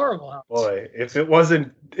adorable. Boy, if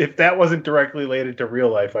that wasn't directly related to real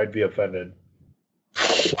life, I'd be offended.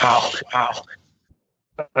 Wow.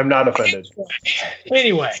 I'm not offended.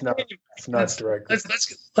 Anyway, it's not directly.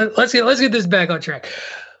 Let's get this back on track.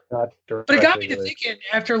 Not but it got me to thinking,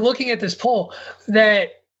 after looking at this poll,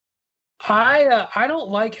 that I don't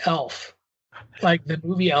like Elf, like the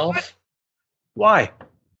movie Elf. Why?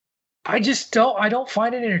 I don't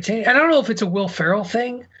find it entertaining. I don't know if it's a Will Ferrell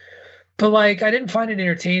thing, but like, I didn't find it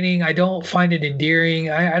entertaining. I don't find it endearing.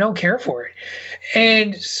 I don't care for it.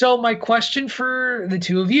 And so my question for the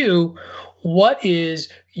two of you, what is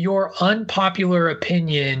your unpopular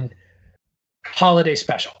opinion holiday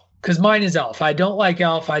special? Because mine is Elf. I don't like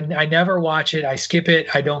Elf. I never watch it. I skip it.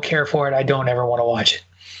 I don't care for it. I don't ever want to watch it.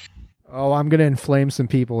 Oh, I'm going to inflame some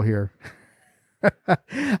people here.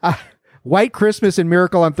 White Christmas and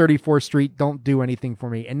Miracle on 34th Street don't do anything for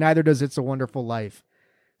me, and neither does It's a Wonderful Life.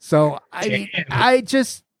 So I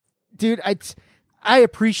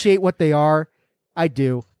appreciate what they are. I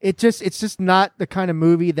do. It's just not the kind of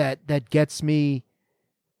movie that gets me,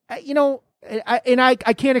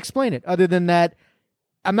 I can't explain it other than that.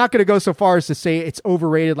 I'm not going to go so far as to say it's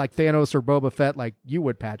overrated like Thanos or Boba Fett, like you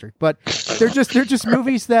would, Patrick, but they're just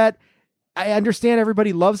movies that I understand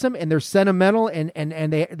everybody loves them and they're sentimental and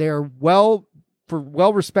they are well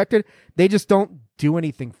respected. They just don't do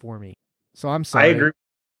anything for me. So I'm sorry.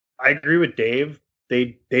 I agree with Dave.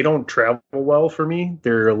 They don't travel well for me.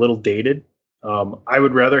 They're a little dated. I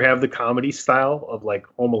would rather have the comedy style of like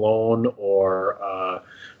Home Alone or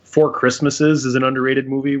Four Christmases is an underrated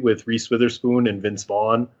movie with Reese Witherspoon and Vince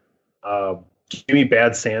Vaughn. Give me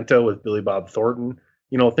Bad Santa with Billy Bob Thornton.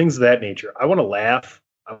 Things of that nature. I want to laugh.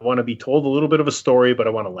 I want to be told a little bit of a story, but I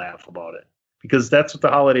want to laugh about it because that's what the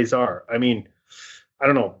holidays are. I mean, I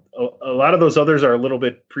don't know. A lot of those others are a little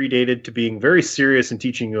bit predated to being very serious and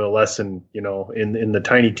teaching you a lesson, in the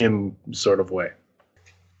Tiny Tim sort of way.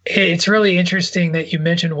 It's really interesting that you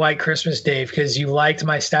mentioned White Christmas, Dave, because you liked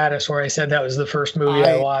my status where I said that was the first movie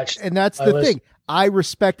I watched. And that's the thing. I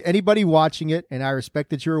respect anybody watching it, and I respect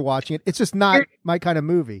that you were watching it. It's just not my kind of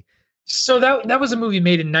movie. So that was a movie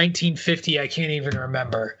made in 1950. I can't even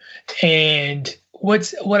remember. And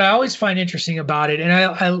what I always find interesting about it, and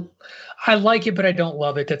I like it, but I don't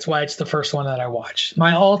love it. That's why it's the first one that I watched.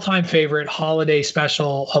 My all-time favorite holiday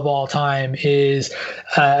special of all time is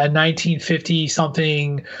a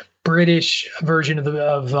 1950-something British version of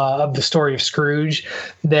the story of Scrooge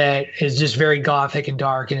that is just very gothic and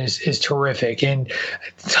dark and is terrific. And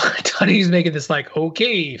Tony's making this like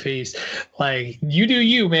okay face, like you do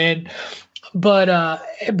you, man. But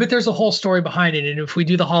there's a whole story behind it, and if we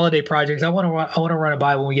do the holiday projects, I want to run it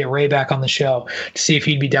by when we get Ray back on the show to see if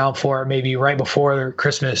he'd be down for it. Maybe right before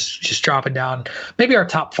Christmas, just dropping down maybe our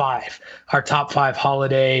top five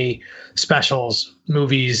holiday specials,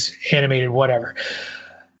 movies, animated, whatever.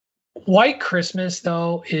 White Christmas,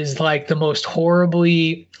 though, is like the most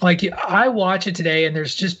horribly, like I watch it today and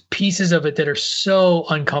there's just pieces of it that are so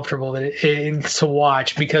uncomfortable that it's to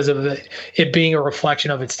watch because of it being a reflection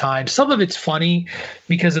of its time. Some of it's funny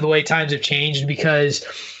because of the way times have changed, because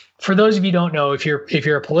for those of you who don't know, if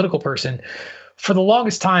you're a political person, for the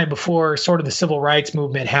longest time before sort of the civil rights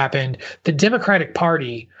movement happened, the Democratic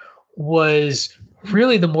Party was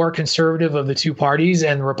really the more conservative of the two parties,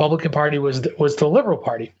 and the Republican Party was the Liberal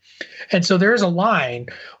Party. And so there's a line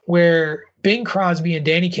where Bing Crosby and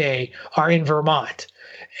Danny Kaye are in Vermont,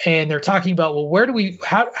 and they're talking about, well,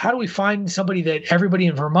 how do we find somebody that everybody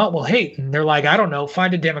in Vermont will hate? And they're like, I don't know,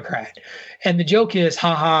 find a Democrat. And the joke is,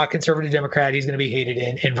 haha, conservative Democrat, he's going to be hated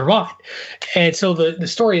in Vermont. And so the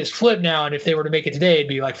story is flipped now, and if they were to make it today, it'd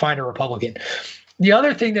be like, find a Republican. The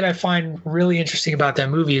other thing that I find really interesting about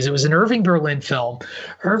that movie is it was an Irving Berlin film.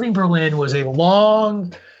 Irving Berlin was a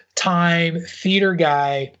long-time theater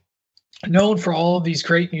guy, known for all of these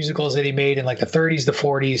great musicals that he made in like the 30s, the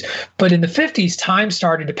 40s. But in the 50s, time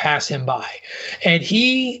started to pass him by. And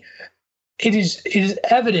it is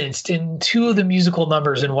evidenced in two of the musical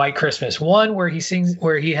numbers in White Christmas. One where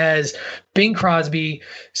he has Bing Crosby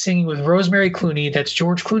singing with Rosemary Clooney, that's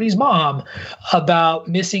George Clooney's mom, about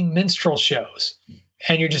missing minstrel shows.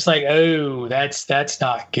 And you're just like, oh, that's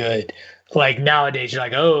not good. Like nowadays, you're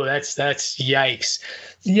like, oh, that's yikes.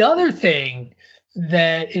 The other thing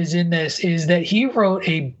that is in this is that he wrote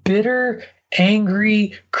a bitter,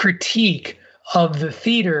 angry critique of the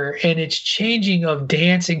theater and its changing of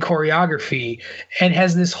dance and choreography, and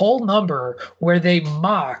has this whole number where they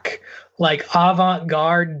mock like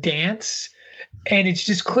avant-garde dance. And it's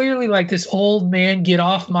just clearly like this old man get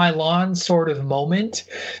off my lawn sort of moment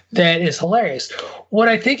that is hilarious. What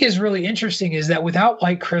I think is really interesting is that without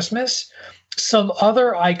White Christmas, some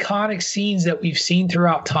other iconic scenes that we've seen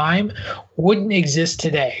throughout time wouldn't exist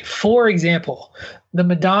today. For example, the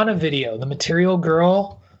Madonna video, the Material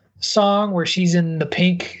Girl song where she's in the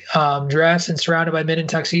pink dress and surrounded by men in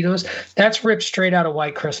tuxedos, that's ripped straight out of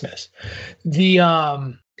White Christmas.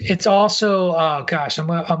 It's also, I'm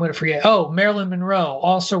going to forget. Oh, Marilyn Monroe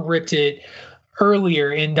also ripped it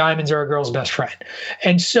earlier in Diamonds Are a Girl's Best Friend.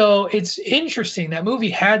 And so it's interesting. That movie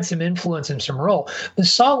had some influence and some role. The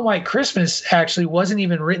song White Christmas actually wasn't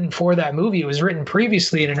even written for that movie. It was written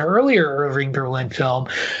previously in an earlier Irving Berlin film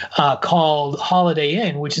called Holiday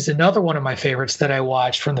Inn, which is another one of my favorites that I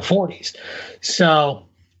watched from the 40s. So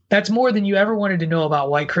that's more than you ever wanted to know about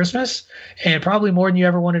White Christmas, and probably more than you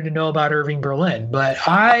ever wanted to know about Irving Berlin. But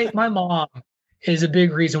my mom is a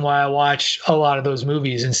big reason why I watch a lot of those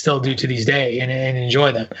movies and still do to this day and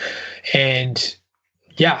enjoy them. And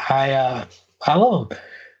yeah, I love them.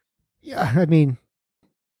 Yeah, I mean,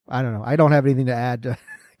 I don't know. I don't have anything to add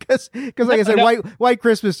because like I said, White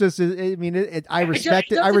Christmas just is, I mean, I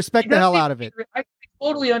respect it. I respect the hell out of it. I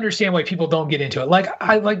totally understand why people don't get into it.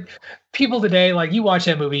 Like people today, like you watch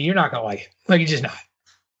that movie, you're not going to like it. Like you're just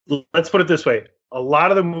not. Let's put it this way. A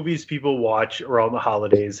lot of the movies people watch around the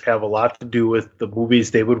holidays have a lot to do with the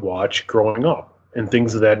movies they would watch growing up and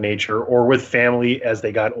things of that nature, or with family as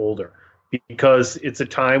they got older, because it's a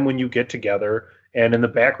time when you get together and in the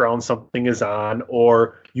background something is on,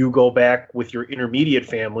 or you go back with your intermediate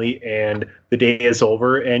family and the day is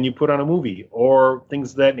over and you put on a movie or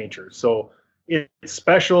things of that nature. So it's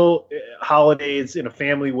special holidays in a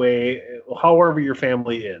family way, however your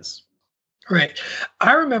family is. Right.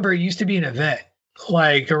 I remember it used to be an event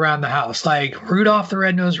like around the house, like Rudolph the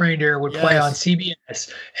Red-Nosed Reindeer would play on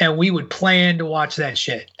CBS, and we would plan to watch that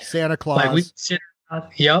shit. Santa Claus. Like we'd sit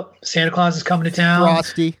around, yep. Santa Claus is coming to town.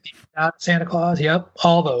 Frosty. Santa Claus. Yep.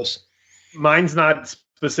 All those. Mine's not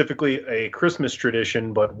specifically a Christmas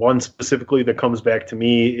tradition, but one specifically that comes back to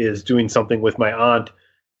me is doing something with my aunt.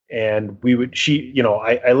 And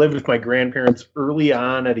I lived with my grandparents early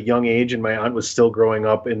on at a young age, and my aunt was still growing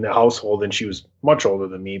up in the household, and she was much older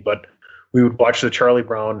than me, but we would watch the Charlie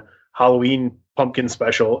Brown Halloween pumpkin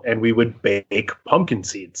special, and we would bake pumpkin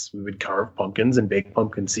seeds. We would carve pumpkins and bake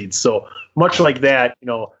pumpkin seeds. So much like that,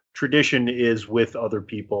 tradition is with other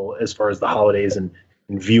people as far as the holidays and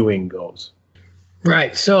viewing goes.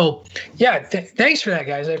 Right. So, yeah, thanks for that,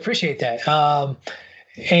 guys. I appreciate that.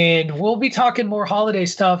 And we'll be talking more holiday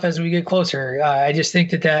stuff as we get closer. I just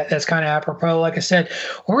think that's kind of apropos. Like I said,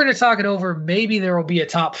 we're going to talk it over. Maybe there will be a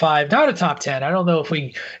top 5, not a top 10. I don't know if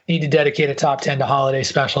we need to dedicate a top 10 to holiday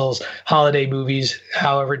specials, holiday movies,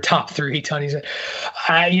 however, top 3, Tony said.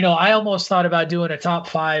 I almost thought about doing a top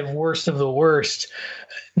 5 worst of the worst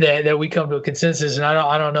that we come to a consensus. And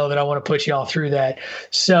I don't know that I want to put you all through that.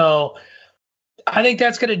 So I think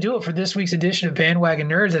that's going to do it for this week's edition of Bandwagon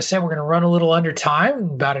Nerds. As I said, we're going to run a little under time,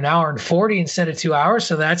 about an hour and 40 instead of 2 hours.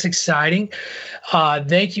 So that's exciting.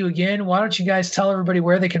 Thank you again. Why don't you guys tell everybody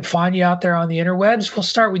where they can find you out there on the interwebs? We'll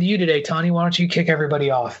start with you today, Tony. Why don't you kick everybody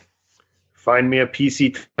off? Find me at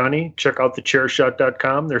PC Tony. Check out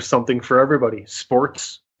thechairshot.com. There's something for everybody.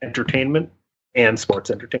 Sports, entertainment, and sports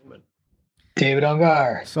entertainment. David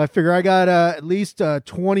Ungar. So I figure I got at least a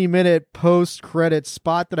 20-minute post-credit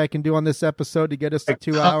spot that I can do on this episode to get us to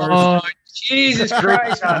 2 hours. Oh, Jesus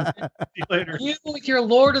Christ. See you later. You with your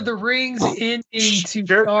Lord of the Rings ending to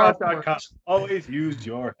Chairshot.com. Always use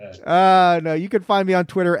your head. No, you can find me on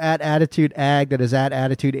Twitter at AttitudeAg, that is at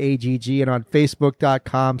AttitudeAGG, and on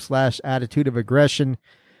Facebook.com/Attitude of Aggression.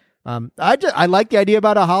 I like the idea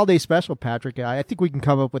about a holiday special, Patrick. I think we can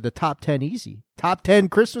come up with the top 10 easy. Top 10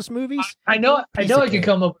 Christmas movies? I know I can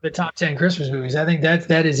come up with the top 10 Christmas movies. I think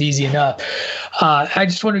that is easy enough. I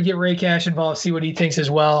just want to get Ray Cash involved, see what he thinks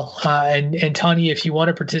as well. And Tony, if you want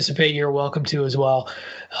to participate, you're welcome to as well.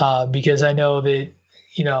 Because I know that,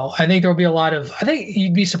 I think there'll be I think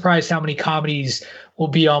you'd be surprised how many comedies will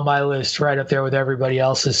be on my list right up there with everybody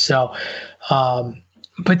else's. So,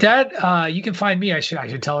 but that you can find me. I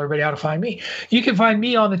should tell everybody how to find me. You can find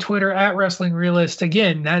me on the Twitter at Wrestling Realist.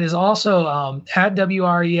 Again, that is also at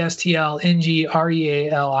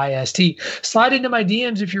WRESTLNGREALIST. Slide into my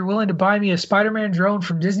DMs if you're willing to buy me a Spider-Man drone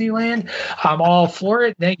from Disneyland. I'm all for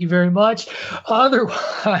it. Thank you very much.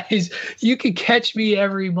 Otherwise, you can catch me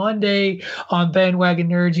every Monday on Bandwagon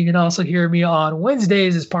Nerds. You can also hear me on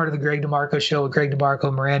Wednesdays as part of the Greg DeMarco Show with Greg DeMarco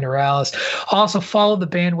and Miranda Morales. Also follow the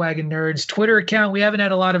Bandwagon Nerds Twitter account. We haven't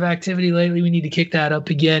had a lot of activity lately. We need to kick that up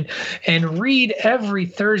again, and read every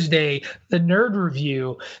Thursday the Nerd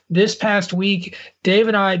Review. This past week, Dave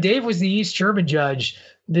was the East German judge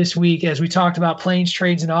this week as we talked about planes,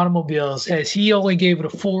 trains, and automobiles, as he only gave it a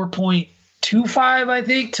 4.25, I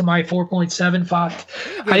think, to my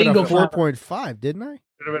 4.75. I didn't go 4.5, didn't I?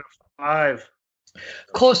 Should have been a 5.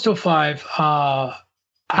 Close to a 5.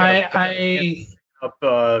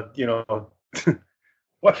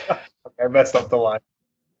 What? I messed up the line.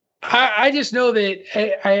 I just know that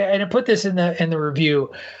I put this in the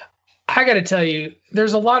review. I got to tell you,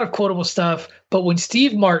 there's a lot of quotable stuff, but when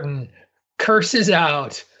Steve Martin curses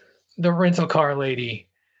out the rental car lady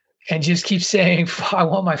and just keeps saying, I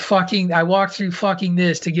walked through fucking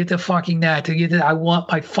this to get to fucking that, to get to, I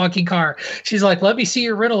want my fucking car. She's like, let me see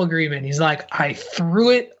your rental agreement. He's like, I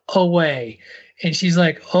threw it away. And she's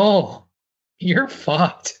like, oh, you're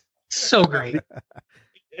fucked. So great.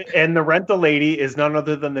 And the rental lady is none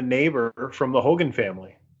other than the neighbor from the Hogan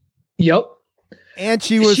family. Yep. And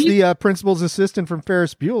she was the principal's assistant from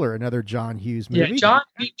Ferris Bueller, another John Hughes movie. Yeah, John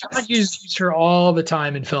Hughes used her all the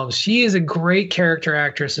time in films. She is a great character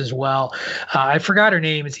actress as well. I forgot her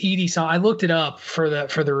name. It's Edie. So I looked it up for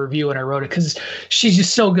the review and I wrote it because she's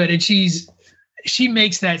just so good. And she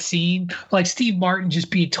makes that scene, like Steve Martin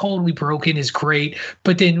just being totally broken is great.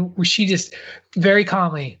 But then she just very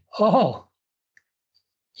calmly, oh,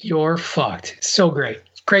 you're fucked. So great.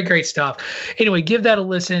 Great stuff. Anyway, give that a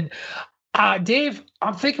listen. Dave,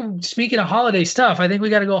 I'm thinking, speaking of holiday stuff, I think we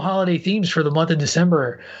got to go holiday themes for the month of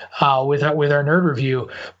December with our Nerd Review.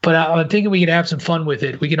 But I'm thinking we can have some fun with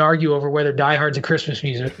it. We can argue over whether Die Hard's a Christmas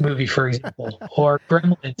movie, for example, or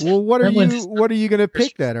Gremlins. Well, what are you going to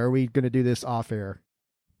pick then? Are we going to do this off air?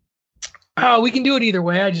 We can do it either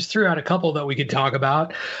way. I just threw out a couple that we could talk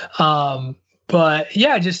about. But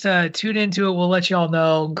yeah, just tune into it. We'll let you all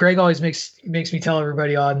know. Greg always makes me tell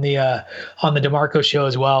everybody on the DeMarco Show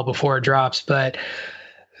as well before it drops. But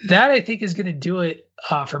that, I think, is going to do it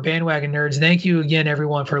for Bandwagon Nerds. Thank you again,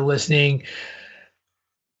 everyone, for listening.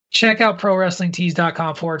 Check out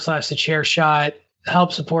ProWrestlingTees.com/The Chair Shot.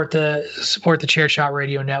 Help support the Chair Shot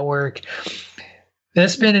Radio Network.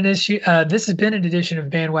 This has been an edition of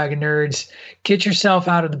Bandwagon Nerds. Get yourself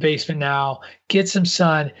out of the basement now. Get some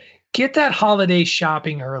sun. Get that holiday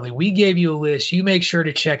shopping early. We gave you a list. You make sure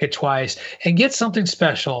to check it twice and get something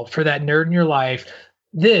special for that nerd in your life.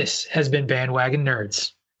 This has been Bandwagon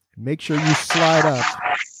Nerds. Make sure you slide up.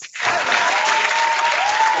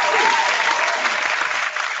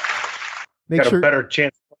 Got a better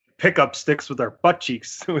chance to pick up sticks with our butt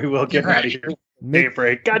cheeks. We will get out of here.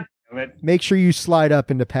 Daybreak. God damn it. Make sure you slide up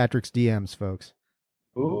into Patrick's DMs, folks.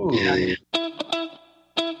 Ooh. Yeah.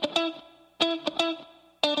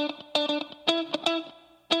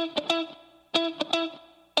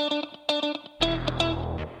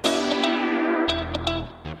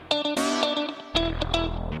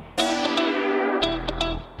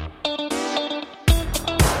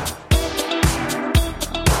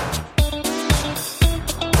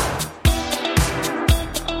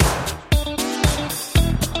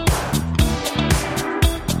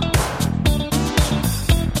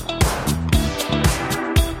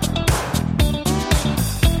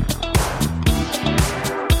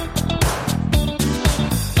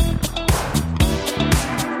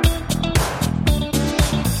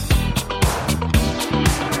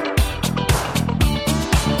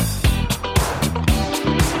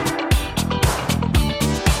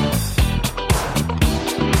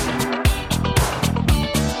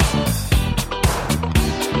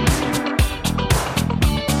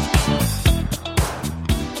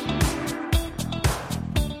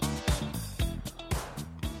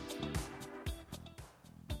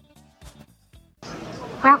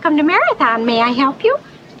 Welcome to Marathon. May I help you?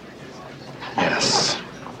 Yes.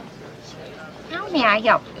 How may I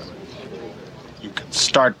help you? You can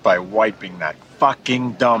start by wiping that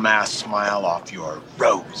fucking dumbass smile off your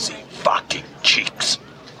rosy fucking cheeks.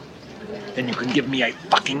 Then you can give me a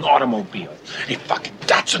fucking automobile. A fucking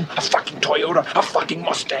Datsun, a fucking Toyota, a fucking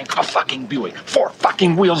Mustang, a fucking Buick. 4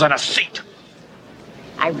 fucking wheels and a seat.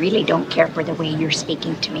 I really don't care for the way you're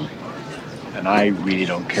speaking to me. And I really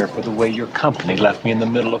don't care for the way your company left me in the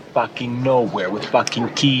middle of fucking nowhere with fucking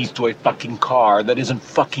keys to a fucking car that isn't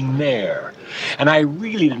fucking there. And I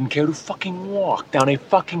really didn't care to fucking walk down a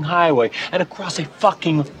fucking highway and across a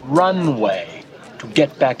fucking runway to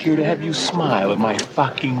get back here to have you smile at my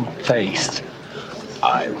fucking face.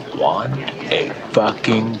 I want a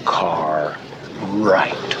fucking car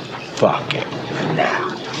right fucking now.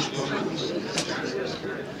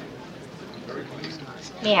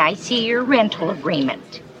 May I see your rental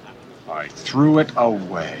agreement? I threw it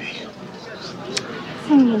away.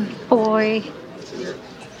 Boy.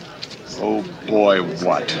 Oh boy,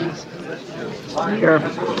 what? You're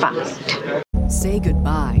fucked. Say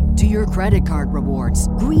goodbye to your credit card rewards.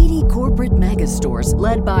 Greedy corporate mega stores,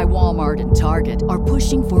 led by Walmart and Target, are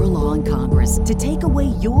pushing for a law in Congress to take away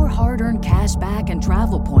your hard-earned cash back and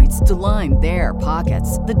travel points to line their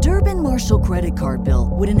pockets. The Durbin-Marshall credit card bill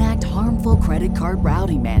would enact harmful credit card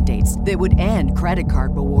routing mandates that would end credit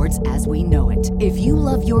card rewards as we know it. If you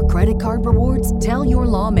love your credit card rewards, tell your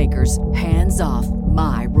lawmakers, hands off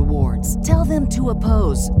my rewards. Tell them to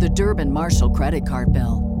oppose the Durbin-Marshall credit card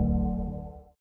bill.